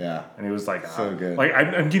 Here. Yeah. And it was like, so good. Like,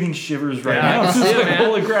 I'm getting shivers right now. It's just like,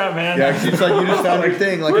 holy crap, man. Yeah, it's like you just found your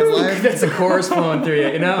thing. Like in life. That's a chorus flowing through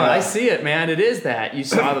you. I see it, man. It is that. You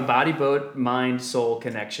saw the body, boat, mind, soul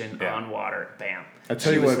connection on water. Bam. I'll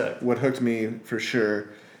tell you what hooked me for sure.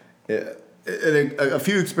 A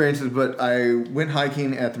few experiences, but I went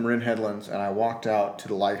hiking at the Marin Headlands, and I walked out to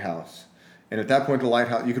the lighthouse. And at that point, the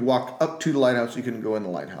lighthouse, you could walk up to the lighthouse, you couldn't go in the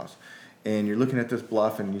lighthouse. And you're looking at this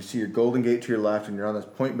bluff, and you see your Golden Gate to your left, and you're on this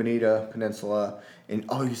Point Bonita Peninsula, and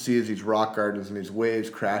all you see is these rock gardens and these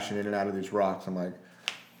waves crashing in and out of these rocks. I'm like,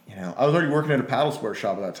 I was already working at a paddle sport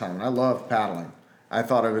shop at that time, and I loved paddling. I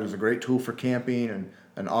thought of it as a great tool for camping and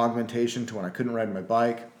an augmentation to when I couldn't ride my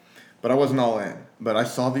bike, but I wasn't all in. But I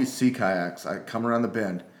saw these sea kayaks come around the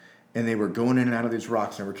bend, and they were going in and out of these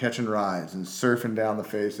rocks, and they were catching rides and surfing down the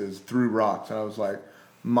faces through rocks, and I was like,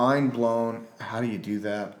 mind blown. How do you do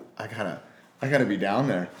that? I gotta be down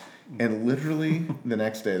there. And literally the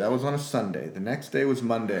next day, that was on a Sunday. The next day was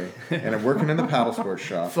Monday, and I'm working in the paddle sports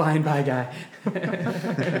shop. Flying by guy.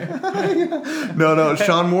 No,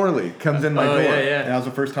 Sean Morley comes in my door. Yeah. And that was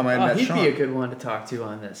the first time I had met Sean. He'd be a good one to talk to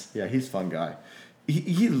on this. Yeah, he's a fun guy.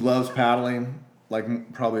 He loves paddling,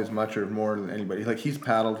 like probably as much or more than anybody. Like he's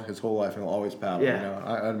paddled his whole life and will always paddle. Yeah.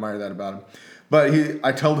 I admire that about him. But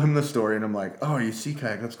I told him the story, and I'm like, oh, you sea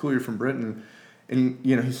kayak? That's cool. You're from Britain. And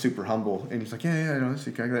he's super humble, and he's like, yeah, I know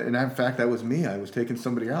sea kayak. And in fact, that was me. I was taking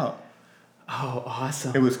somebody out. Oh,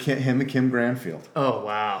 awesome. It was him and Kim Granfield. Oh,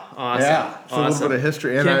 wow. Awesome. Yeah, so a little bit of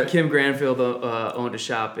history. And Kim Granfield owned a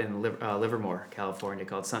shop in Livermore, California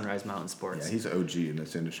called Sunrise Mountain Sports. Yeah, he's an OG in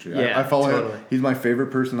this industry. Yeah, I follow totally. him. He's my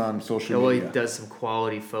favorite person on social well, media. he does some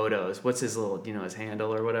quality photos. What's his little, his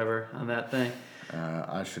handle or whatever on that thing?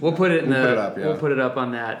 We'll put it in We'll put it up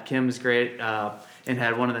on that. Kim's great and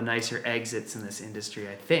had one of the nicer exits in this industry,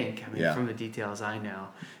 I think. I mean, from the details I know,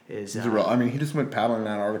 is he just went paddling in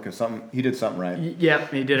Antarctica. He did something right.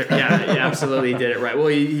 Yep, he did it. Yeah, he absolutely did it right. Well,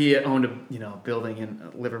 he owned a building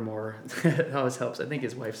in Livermore. It always helps. I think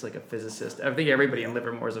his wife's like a physicist. I think everybody in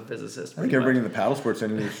Livermore is a physicist. I think everybody in the paddle sports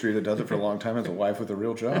industry that does it for a long time has a wife with a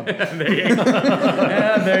real job. There you go.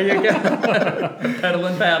 Yeah, there you go.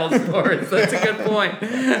 Pedaling paddle sports. That's a good point.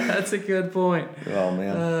 That's a good point. Oh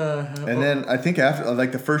man. And then I think after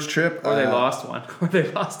the first trip, or they lost one, or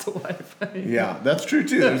they lost a wife. Yeah, that's true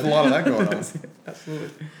too. There's a lot of that going on. Absolutely.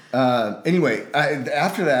 Anyway,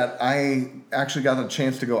 after that, I actually got the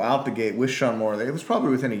chance to go out the gate with Sean Morley. It was probably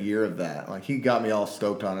within a year of that. Like, he got me all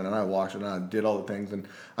stoked on it, and I watched it, and I did all the things. And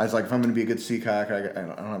I was like, if I'm going to be a good sea kayaker, I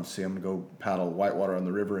don't have to sea. I'm going to go paddle whitewater on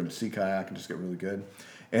the river and sea kayak and just get really good.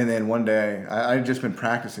 And then one day, I'd just been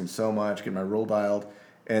practicing so much, getting my roll dialed.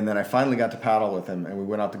 And then I finally got to paddle with him, and we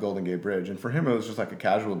went out the Golden Gate Bridge. And for him, it was just like a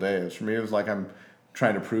casual day. For me, it was like I'm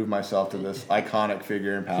trying to prove myself to this iconic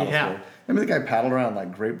figure in paddle sport. I mean, the guy paddled around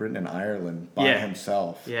like Great Britain and Ireland by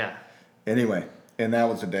himself. Yeah. Anyway, and that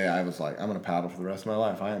was the day I was like, I'm going to paddle for the rest of my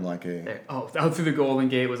life. I am like out through the Golden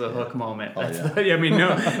Gate was a hook moment. Oh, I mean,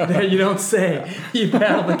 no, you don't say. You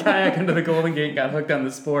paddled the kayak into the Golden Gate and got hooked on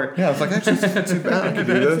the sport. Yeah, I was like, actually, it's not too bad. I can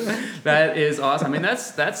do this. That is awesome. I mean,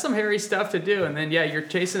 that's some hairy stuff to do. And then, you're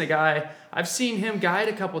chasing a guy. I've seen him guide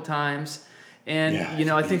a couple times. And,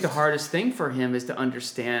 I think the hardest thing for him is to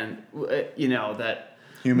understand, that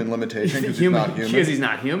human limitation because he's not human. Because he's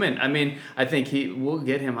not human. I mean, I think we'll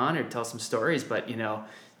get him on here to tell some stories, but,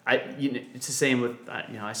 it's the same with, I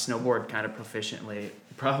snowboard kind of proficiently.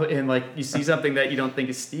 Probably, and like you see something that you don't think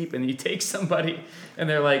is steep, and you take somebody, and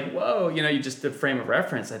they're like, "Whoa!" You just the frame of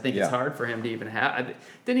reference. I think it's hard for him to even have.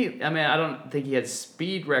 Didn't he? I mean, I don't think he had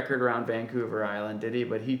speed record around Vancouver Island, did he?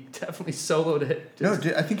 But he definitely soloed it.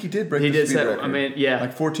 I think he did break the speed record. I mean, yeah,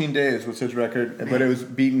 like 14 days was his record, but it was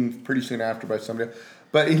beaten pretty soon after by somebody.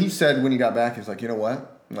 But he said when he got back, he's like, you know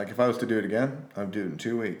what? Like, if I was to do it again, I'd do it in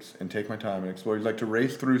 2 weeks and take my time and explore. He's like, to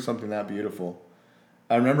race through something that beautiful.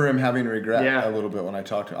 I remember him having regret a little bit when I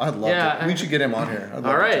talked to him. I'd love to. We should get him on here.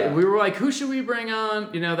 All right. We were like, who should we bring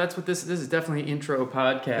on? That's what this is definitely intro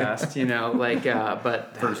podcast,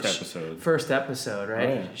 but First episode,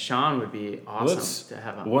 right? Sean would be awesome to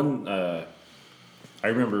have on. I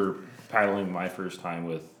remember paddling my first time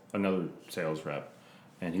with another sales rep,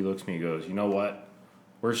 and he looks at me and goes, "You know what?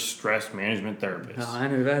 We're stress management therapists." Oh, I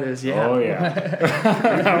know who that is. Yeah. Oh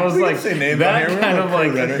yeah. I was like, say names that on here. Kind of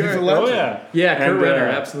like, oh yeah, yeah, Kurt Renner,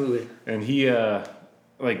 absolutely. And he,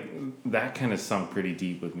 that kind of sunk pretty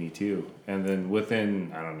deep with me too. And then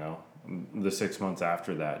within, I don't know, the 6 months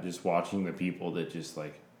after that, just watching the people that just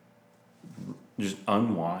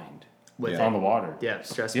unwind on the water. Yeah,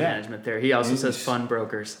 stress management there. He also says fun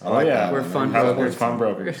brokers. I like that. We're fun brokers. Fun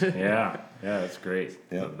brokers. Yeah, that's great.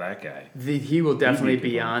 Yeah. That guy. He will definitely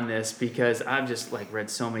be on this because I've just read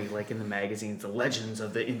so many in the magazines, the legends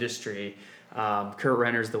of the industry. Kurt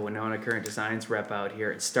Renner's the Winona Current Designs rep out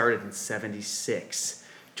here. It started in '76,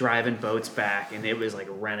 driving boats back, and it was like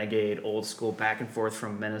renegade, old school, back and forth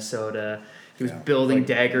from Minnesota. He was building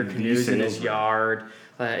Dagger canoes in his yard.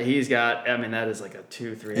 He's got, that is like a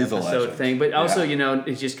 2-3 episode thing. But also,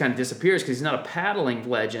 it just kind of disappears because he's not a paddling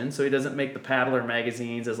legend. So he doesn't make the Paddler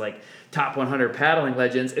magazines as top 100 paddling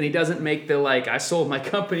legends. And he doesn't make the I sold my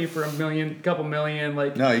company for couple million.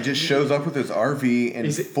 No, he just shows up with his RV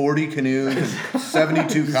and 40 canoes and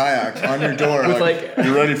 72 kayaks on your door.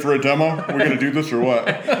 You ready for a demo? We're going to do this or what?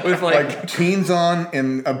 With teens on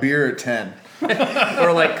and a beer at 10.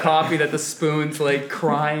 Or coffee that the spoon's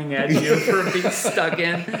crying at you for being stuck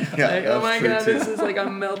in. Yeah, oh my god, this is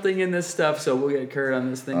I'm melting in this stuff. So we'll get Kurt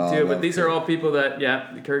on this thing too. But these are all people that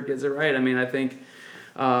Kurt gets it right. I think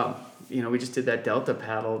we just did that Delta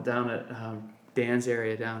paddle down at Dan's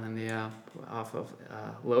area down in the off of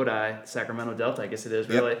Lodi, Sacramento Delta, I guess it is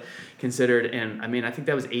really considered. And I think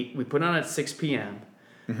that was 8. We put on at 6 p.m.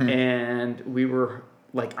 And we were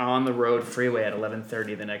on the road freeway at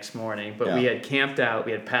 11:30 the next morning, but we had camped out.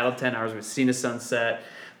 We had paddled 10 hours. We'd seen a sunset.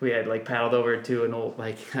 We had paddled over to an old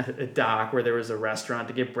a dock where there was a restaurant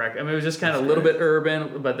to get breakfast. It was just kind of a little bit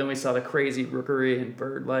urban, but then we saw the crazy rookery and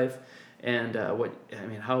bird life, and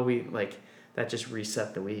how we that just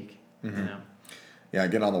reset the week. Yeah,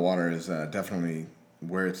 getting on the water is definitely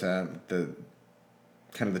where it's at, the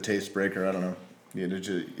kind of the taste breaker. I don't know.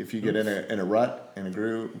 If you get in a rut, in a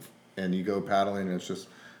groove, and you go paddling, it's just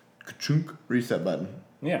ka-chunk, reset button.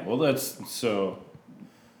 Yeah, well, that's so.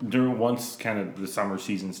 Once kind of the summer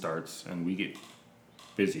season starts and we get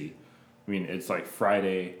busy, I mean, it's like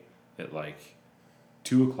Friday at like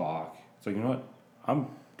 2:00. It's like, you know what? I'm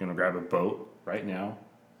gonna grab a boat right now.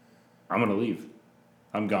 I'm gonna leave.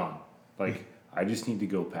 I'm gone. Like, I just need to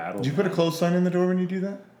go paddle. Do you put a clothesline in the door when you do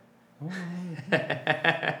that?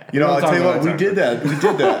 I'll tell you what, we did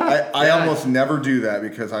that. I almost never do that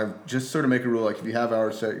because I just sort of make a rule, like, if you have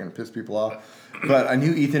hours set, you're going to piss people off. But I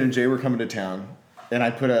knew Ethan and Jay were coming to town, and I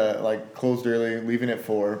put closed early, leaving at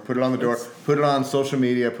 4, put it on the door, put it on social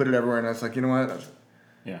media, put it everywhere, and I was like, you know what?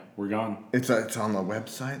 Yeah, we're gone. It's on the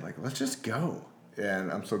website. Like, let's just go.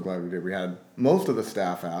 And I'm so glad we did. We had most of the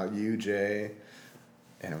staff out, you, Jay,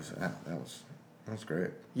 and that was great.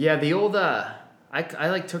 Yeah, the old...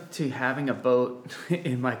 I took to having a boat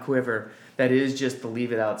in my quiver that is just to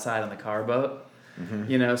leave it outside on the car boat.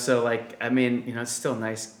 Mm-hmm. So it's still a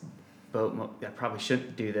nice boat. I probably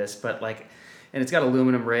shouldn't do this, but and it's got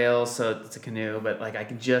aluminum rails, so it's a canoe, but I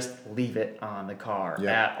can just leave it on the car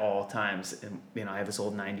at all times. And, I have this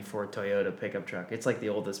old 94 Toyota pickup truck. It's like the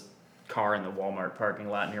oldest car in the Walmart parking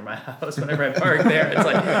lot near my house. Whenever I park there, it's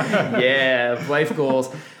like, yeah, life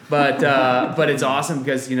goals. But it's awesome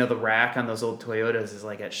because the rack on those old Toyotas is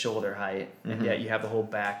at shoulder height, and yet you have the whole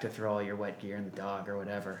back to throw all your wet gear in the dog or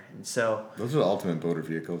whatever. And so those are the ultimate boater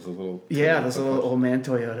vehicles. Those little little old man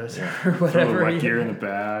Toyotas or whatever. Throw wet gear in the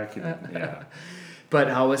back. And, But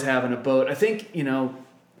I was having a boat. I think I don't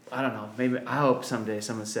know. Maybe I hope someday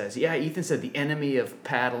someone says, yeah. Ethan said the enemy of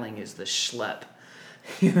paddling is the schlep.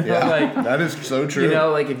 That is so true.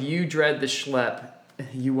 If you dread the schlep,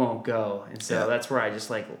 you won't go, and so that's where I just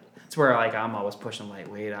it's where I'm always pushing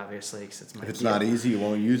lightweight, obviously, because it's my. If it's not easy, you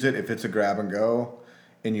won't use it. If it's a grab and go,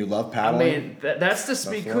 and you love paddling. I mean, that's to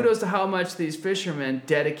speak kudos to how much these fishermen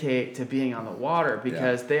dedicate to being on the water,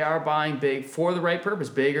 because they are buying big for the right purpose,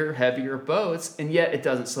 bigger, heavier boats, and yet it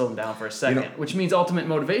doesn't slow them down for a second, which means ultimate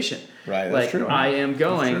motivation. Right, that's true. I am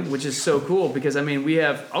going, which is so cool, because we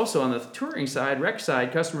have also on the touring side, rec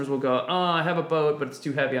side, customers will go, oh, I have a boat, but it's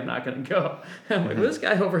too heavy, I'm not going to go. I'm like, well, this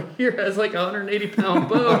guy over here has a 180-pound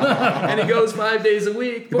boat, and he goes 5 days a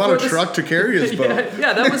week. He bought a truck to carry his boat.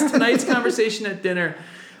 Yeah, that was tonight's conversation at dinner.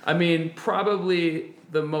 Probably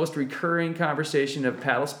the most recurring conversation of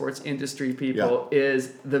paddle sports industry people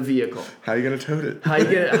is the vehicle. How are you going to tote it? How you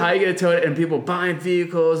going to tote it? And people buying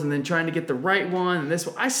vehicles and then trying to get the right one. And this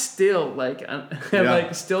one, I still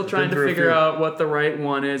still trying to figure out what the right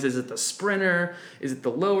one is. Is it the Sprinter? Is it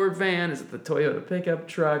the lowered van? Is it the Toyota pickup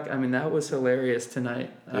truck? That was hilarious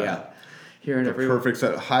tonight. Hearing everyone. Perfect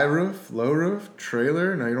set. High roof, low roof,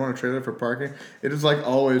 trailer. No, you don't want a trailer for parking. It is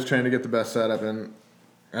always trying to get the best setup. And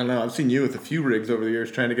I don't know. I've seen you with a few rigs over the years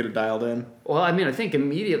trying to get it dialed in. Well, I think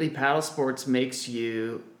immediately paddle sports makes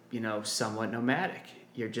you, somewhat nomadic.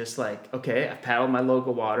 You're just okay, I've paddled my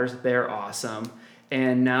local waters. They're awesome.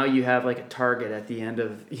 And now you have a target at the end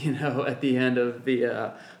of,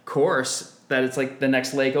 the course that it's the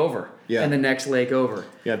next lake over. Yeah. And the next lake over.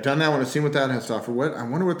 Yeah, I've done that one. I've seen what that has to offer. I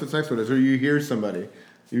wonder what this next one is. Or you hear somebody.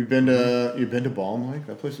 You've been to Balm Lake?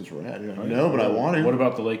 That place is rad. No, but I want to. What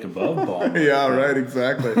about the lake above Balm? Yeah, right,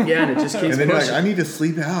 exactly. Yeah, and it just keeps pushing. And then I need to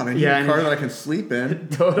sleep out. I need a car that I can sleep in.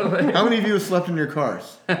 Totally. How many of you have slept in your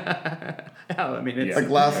cars? It's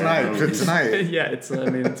last night, tonight. Yeah, it's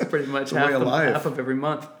pretty much half of every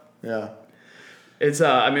month. Yeah. It's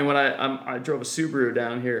when I drove a Subaru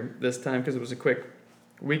down here this time because it was a quick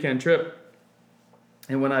weekend trip,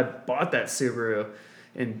 and when I bought that Subaru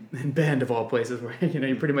in Bend, of all places, where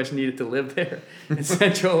you pretty much need it to live there in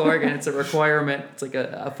Central Oregon, it's a requirement. It's like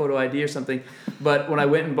a photo ID or something. But when I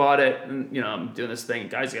went and bought it, and I'm doing this thing,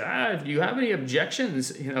 guys go, do you have any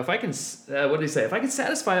objections? If I can, what did he say? If I can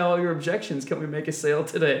satisfy all your objections, can we make a sale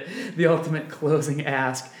today? The ultimate closing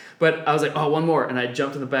ask. But I was like, one more, and I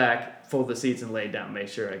jumped in the back, folded the seats, and laid down, make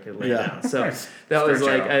sure I could lay down. So that was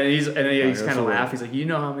and he's kind of laughed. He's like, you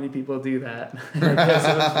know how many people do that?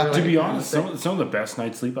 To be honest, some of the best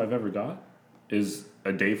night's sleep I've ever got is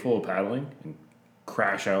a day full of paddling and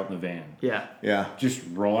crash out in the van. Yeah. Yeah. Just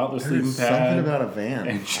roll out the sleeping pad. Something about a van.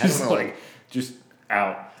 And just just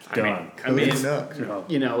out. Done.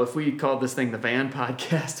 If we called this thing the Van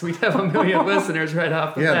Podcast, we'd have 1 million listeners right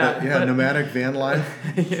off the bat. Nomadic van life,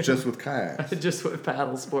 just with kayaks. Just with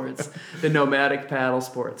paddle sports. The Nomadic Paddle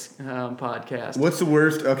Sports podcast. What's the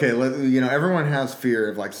worst? Okay, everyone has fear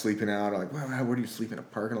of sleeping out. Where do you sleep in a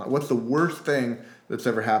parking lot? What's the worst thing that's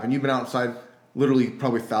ever happened? You've been outside literally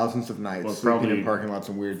probably thousands of nights sleeping in parking lots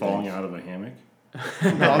and weird falling things. Out of a hammock.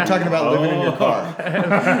 No, I'm talking about living in your car.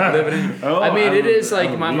 It is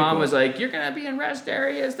like my mom was like, "You're gonna be in rest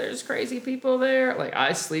areas. There's crazy people there." Like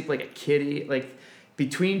I sleep like a kitty. Like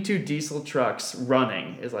between two diesel trucks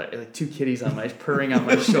running is like two kitties on my purring on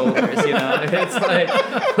my shoulders. You know, it's like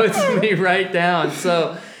puts me right down.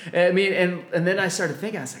 So. I mean, and then I started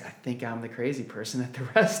thinking, I was like, I think I'm the crazy person at the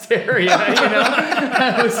rest area, you know?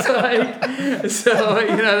 I was like, so,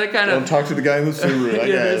 you know, that kind of... Don't talk to the guy in the Subaru, I guess.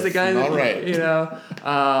 There's the guy all right. You know,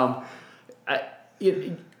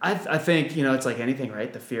 I think, you know, it's like anything,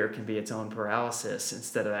 right? The fear can be its own paralysis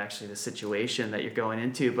instead of actually the situation that you're going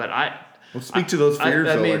into. But Well, speak to those fears,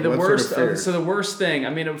 I mean, though. the like, worst... Sort of fears? So the worst thing, I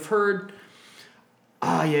mean, I've heard...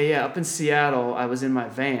 Up in Seattle, I was in my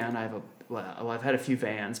van. I've had a few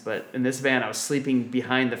vans, but in this van, I was sleeping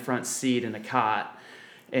behind the front seat in a cot,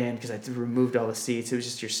 and because I removed all the seats, it was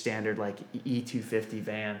just your standard like E250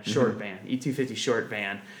 van, short van, E250 short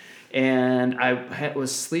van, and I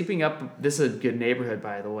was sleeping up. This is a good neighborhood,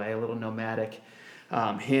 by the way, a little nomadic.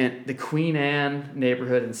 Hint: the Queen Anne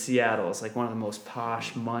neighborhood in Seattle is like one of the most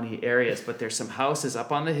posh, money areas, but there's some houses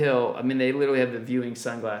up on the hill. I mean, they literally have the viewing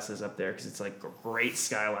sunglasses up there because it's like a great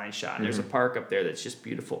skyline shot. And there's a park up there that's just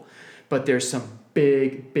beautiful. But there's some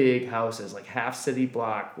big, big houses, like half city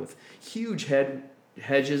block with huge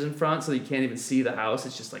hedges in front, so you can't even see the house.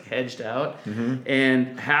 It's just like hedged out.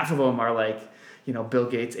 And half of them are like, you know, Bill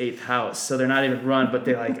Gates' 8th house. So they're not even run, but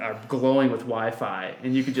they like are glowing with Wi-Fi.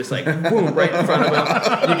 And you could just like, boom, right in front of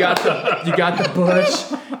them. You got the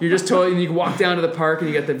bush. You're just totally, and you can walk down to the park and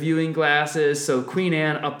you got the viewing glasses. So Queen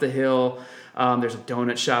Anne up the hill. There's a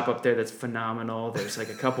donut shop up there that's phenomenal. There's like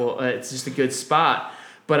a couple, it's just a good spot.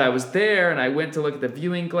 But I was there and I went to look at the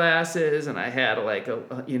viewing glasses and I had like a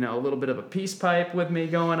little bit of a peace pipe with me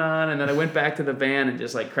going on. And then I went back to the van and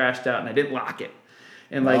just like crashed out and I didn't lock it.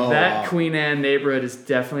 And like Queen Anne neighborhood is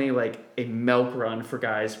definitely like a milk run for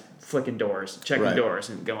guys flicking doors, checking doors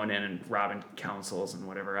and going in and robbing councils and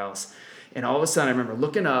whatever else. And all of a sudden I remember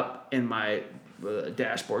looking up and my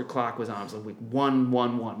dashboard clock was on. It was like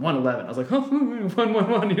 111. I was like,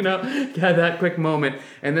 111, you know, had that quick moment.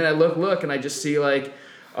 And then I look and I just see like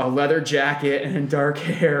a leather jacket and dark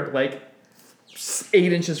hair, like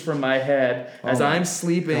 8 inches from my head. As I'm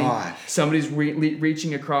sleeping, somebody's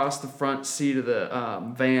reaching across the front seat of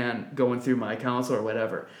the van going through my console or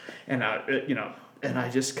whatever. And I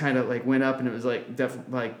just kind of like went up and it was like,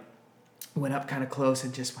 went up kind of close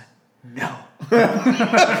and just went, no. And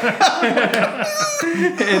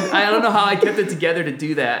I don't know how I kept it together to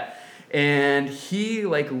do that. And he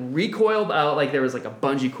like recoiled out like there was like a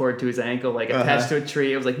bungee cord to his ankle, like attached to a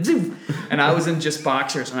tree. It was like, zoom! And I was in just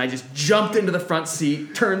boxers, and I just jumped into the front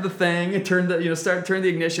seat, turned the thing, and turned the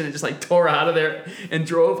ignition, and just like tore out of there and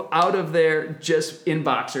drove out of there just in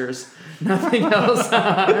boxers, nothing else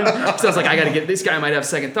on. So I was like, I got to get this guy. Might have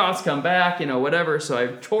second thoughts, come back, whatever. So I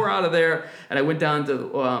tore out of there, and I went down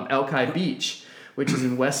to Alki Beach, which is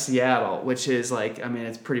in West Seattle, which is like, I mean,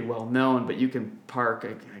 it's pretty well known, but you can park.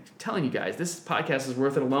 I'm telling you guys, this podcast is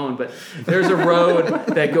worth it alone, but there's a road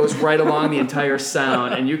that goes right along the entire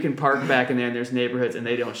sound, and you can park back in there, and there's neighborhoods, and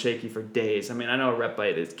they don't shake you for days. I mean, I know a rep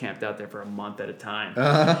bite is camped out there for a month at a time.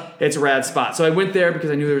 It's a rad spot. So I went there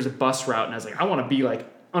because I knew there was a bus route, and I was like, I want to be like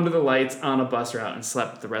under the lights on a bus route, and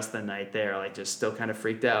slept the rest of the night there, like just still kind of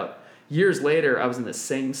freaked out. Years later, I was in the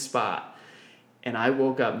same spot. And I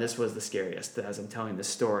woke up, and this was the scariest as I'm telling this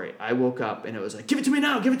story. I woke up, and it was like, give it to me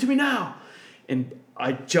now, give it to me now. And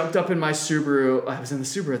I jumped up in my Subaru. I was in the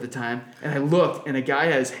Subaru at the time. And I looked, and a guy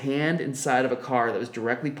had his hand inside of a car that was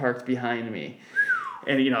directly parked behind me.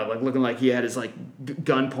 And, like looking like he had his like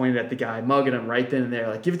gun pointed at the guy, mugging him right then and there.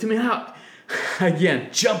 Like, give it to me now. Again,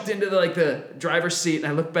 jumped into the driver's seat, and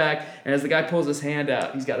I look back, and as the guy pulls his hand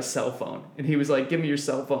out, he's got a cell phone, and he was like, "Give me your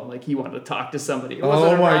cell phone," like he wanted to talk to somebody. It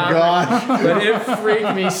wasn't my gosh! But it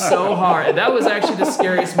freaked me so hard. And that was actually the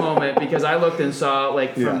scariest moment because I looked and saw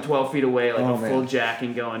from 12 feet away full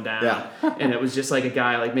jacking going down, and it was just like a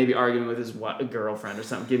guy like maybe arguing with his girlfriend or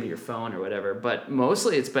something. Give me your phone or whatever. But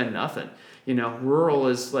mostly it's been nothing. Rural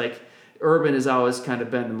is like. Urban has always kind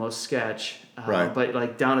of been the most sketch, right. But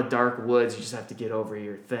like down a dark woods, you just have to get over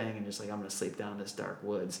your thing and just like, I'm going to sleep down this dark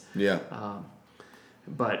woods. Yeah.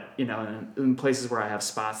 But in places where I have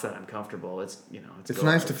spots that I'm comfortable, it's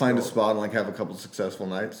nice to find a spot and like have a couple successful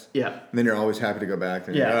nights. Yeah. And then you're always happy to go back.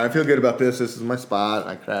 And I feel good about this. This is my spot.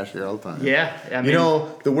 I crash here all the time. Yeah. I mean,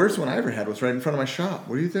 the worst one I ever had was right in front of my shop.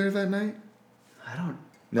 Were you there that night? I don't.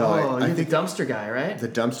 No, I think the dumpster guy, right? The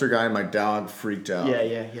dumpster guy. My dog freaked out.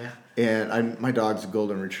 Yeah. And my dog's a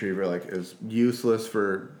golden retriever, like is useless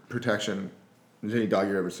for protection as any dog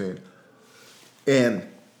you've ever seen. And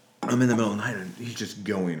I'm in the middle of the night and he's just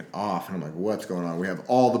going off. And I'm like, what's going on? We have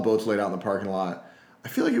all the boats laid out in the parking lot. I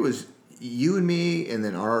feel like it was you and me and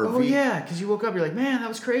then our RV. Oh, yeah, because you woke up, you're like, man, that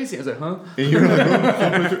was crazy. I was like, huh? And you're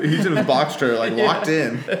like, oh, he's in his box trailer, like locked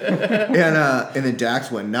in. And then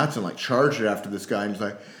Dax went nuts and like charged it after this guy. And he's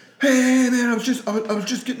like, hey, man, I was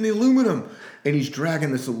just getting the aluminum. And he's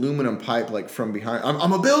dragging this aluminum pipe like from behind.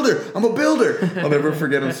 I'm a builder. I'll never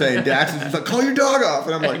forget him saying, Dax is just like, call your dog off.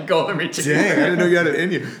 And I'm like, Golden Retriever. dang, I didn't know you had it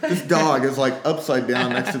in you. This dog is like upside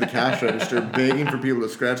down next to the cash register, begging for people to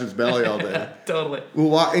scratch his belly all day. Totally.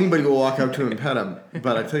 Anybody will walk up to him and pet him.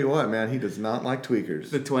 But I tell you what, man, he does not like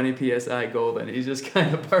tweakers. The 20 PSI Golden. He's just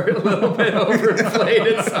kind of a little bit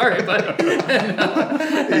overinflated. Sorry, buddy.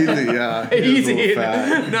 Easy, yeah. Easy.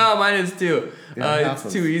 No, mine is too. Yeah,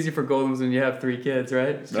 it's too easy for Goldens when you have 3 kids,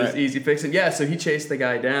 right? It's just right. easy fixing. Yeah, so he chased the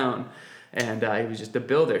guy down, and he was just a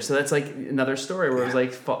builder. So that's like another story where it was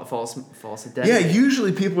like false identity. Yeah,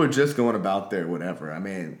 usually people are just going about their whatever. I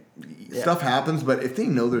mean, stuff happens, but if they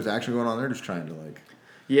know there's action going on, they're just trying to like...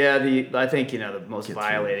 Yeah, I think, the most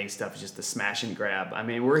violating stuff is just the smash and grab. I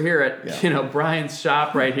mean, we're here at, Brian's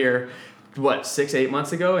shop right here, 6-8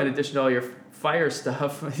 months ago, in addition to all your fire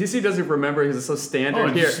stuff. He doesn't remember because it's so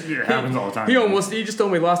standard here. It happens all the time. He just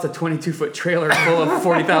told me he lost a 22-foot trailer full of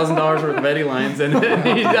 $40,000 worth of Eddie lines, and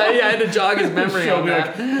he had to jog his memory on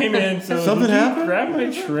that. Like, hey man, so something happened? Grab my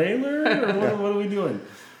trailer, or what are we doing?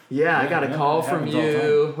 Yeah, I got a call from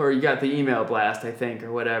you, or you got the email blast, I think,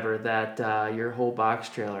 or whatever, that your whole box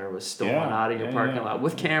trailer was stolen out of your parking lot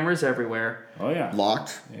with cameras everywhere. Oh yeah,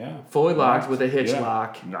 locked. Yeah, fully locked with a hitch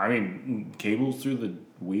lock. I mean, cables through the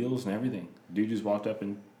wheels and everything. Dude just walked up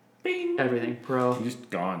and bing. Everything pro. He's just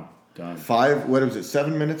gone. Done.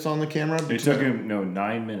 7 minutes on the camera? It took him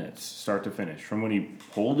 9 minutes, start to finish, from when he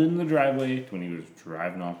pulled in the driveway to when he was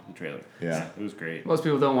driving off the trailer. Yeah. It was great. Most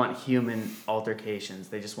people don't want human altercations;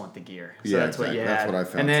 they just want the gear. So yeah, that's exactly. what you That's had. what I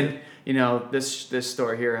found. And then this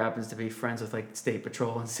store here happens to be friends with like state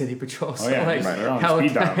patrol and city patrol. So yeah, like they're on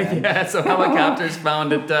speed dial, man. Yeah, so helicopters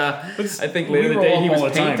found it. I think later in the day he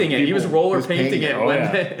was painting it. He was roller painting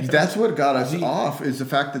it. That's what got us off is the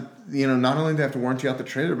fact that not only do they have to warranty out the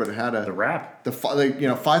trailer, but it had the wrap.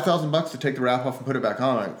 $5,000 to take the wrap off and put it back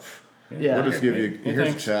on. Like, we'll just give you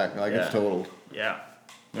here's a check. Like it's totaled. Yeah.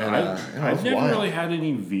 I've never really had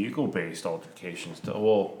any vehicle-based altercations.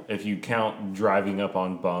 Well, if you count driving up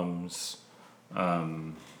on bums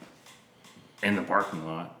in the parking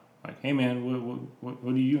lot. Like, hey, man, what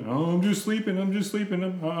are you doing? Oh, I'm just sleeping.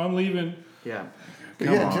 I'm leaving. Yeah.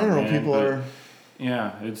 Come on, general man. People are...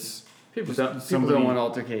 Yeah, it's... People don't want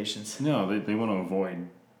altercations. No, they want to avoid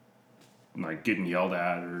like getting yelled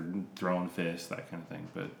at or throwing fists, that kind of thing.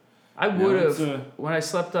 But I would have when I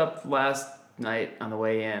slept up last night on the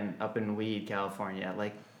way in up in Weed, California.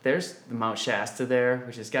 Like there's the Mount Shasta there,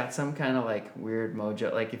 which has got some kind of like weird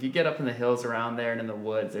mojo. Like if you get up in the hills around there and in the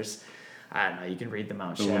woods, there's I don't know. You can read the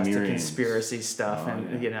Mount Shasta conspiracy stuff,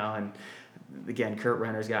 and again, Kurt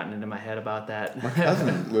Renner's gotten into my head about that. My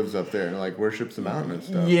cousin lives up there and like worships the mountain and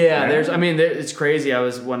stuff. Yeah, it's crazy.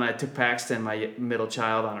 When I took Paxton, my middle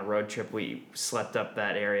child, on a road trip, we slept up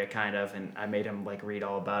that area kind of, and I made him like read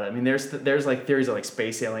all about it. I mean, there's like theories of like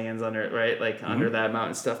space aliens under it, right? Like under that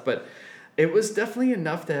mountain stuff, but it was definitely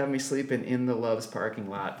enough to have me sleeping in the Love's parking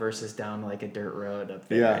lot versus down like a dirt road up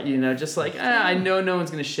there. Yeah. Just like, I know no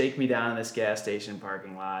one's going to shake me down in this gas station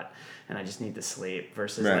parking lot and I just need to sleep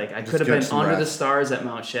versus like I could have been under the stars at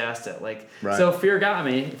Mount Shasta. So fear got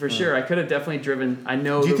me for sure. I could have definitely driven. I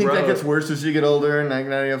know. Do you think that gets worse as you get older and like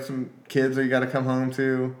now you have some kids or you got to come home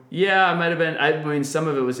to? Yeah, I might have been. I mean, some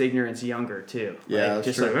of it was ignorance younger too. Yeah, like,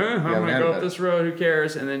 that's just true. like, I'm gonna go up this road. Who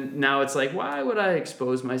cares? And then now it's like, why would I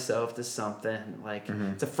expose myself to something? Like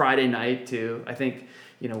it's a Friday night too. I think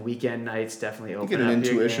weekend nights definitely open up. You get an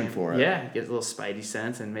intuition for it. Yeah, you get a little spidey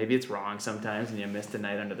sense, and maybe it's wrong sometimes, and you missed a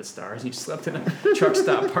night under the stars, and you slept in a truck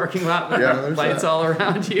stop parking lot with lights all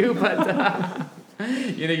around you. But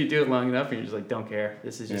you do it long enough, and you're just like, don't care.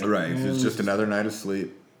 This is just right. It's just another night of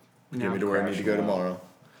sleep. Get me to where I need to go tomorrow.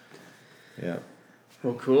 Yeah.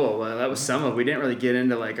 Well, cool. Well, that was some of. We didn't really get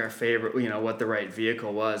into like our favorite. What the right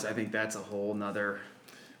vehicle was. I think that's a whole nother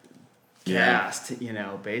cast.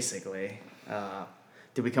 Basically.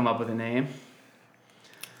 Did we come up with a name?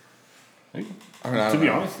 To be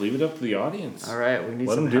honest, leave it up to the audience. All right, we need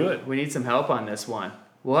Let them do it. We need some help on this one.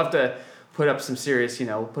 We'll have to put up some serious,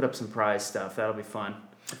 we'll put up some prize stuff. That'll be fun.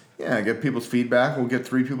 Yeah, get people's feedback. We'll get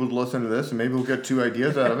 3 people to listen to this, and maybe we'll get 2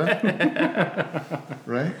 ideas out of it.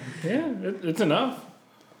 Right? Yeah, it's enough.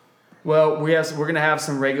 Well, we're going to have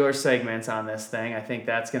some regular segments on this thing. I think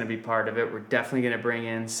that's going to be part of it. We're definitely going to bring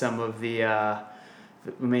in some of the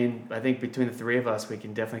I mean, I think between the three of us, we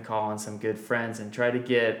can definitely call on some good friends and try to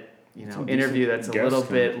get, interview that's a little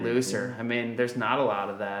bit looser. I mean, there's not a lot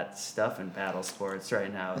of that stuff in paddle sports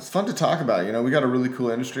right now. It's fun to talk about. We got a really cool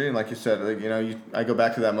industry, and like you said, I go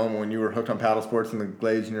back to that moment when you were hooked on paddle sports and the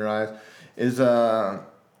glaze in your eyes is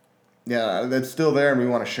that's still there, and we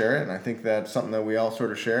want to share it. And I think that's something that we all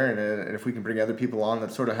sort of share. And if we can bring other people on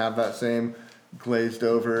that sort of have that same glazed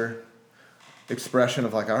over expression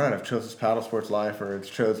of like, all right, I've chose this paddle sports life, or it's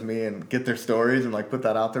chose me, and get their stories and like put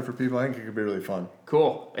that out there for people, I think it could be really fun.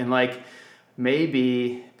 Cool. And like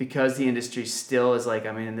maybe because the industry still is like,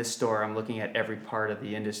 I mean, in this store, I'm looking at every part of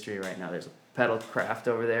the industry right now. There's a pedal craft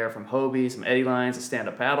over there from Hobie, some Eddy Lines, a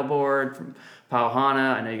stand-up paddleboard from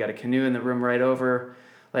Pauhana. I know you got a canoe in the room right over.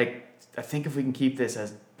 Like, I think if we can keep this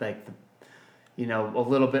as like, a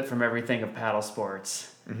little bit from everything of paddle sports,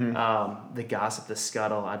 the gossip, the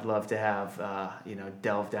scuttle, I'd love to have,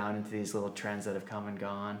 delve down into these little trends that have come and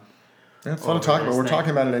gone. Yeah, it's fun to talk about. We're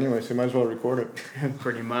talking about it anyway, so you might as well record it.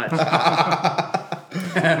 Pretty much.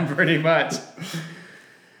 Pretty much.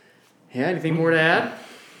 Yeah, anything more to add?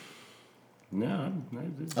 No.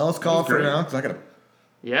 Let's call it for now, because I got to...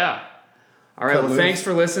 Yeah. All right, well, thanks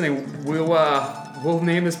for listening. We'll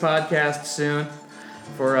name this podcast soon.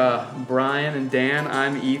 For Brian and Dan,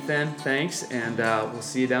 I'm Ethan. Thanks, and we'll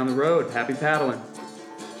see you down the road. Happy paddling.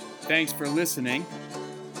 Thanks for listening.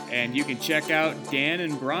 And you can check out Dan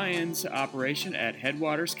and Brian's operation at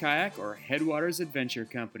Headwaters Kayak or Headwaters Adventure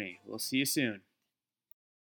Company. We'll see you soon.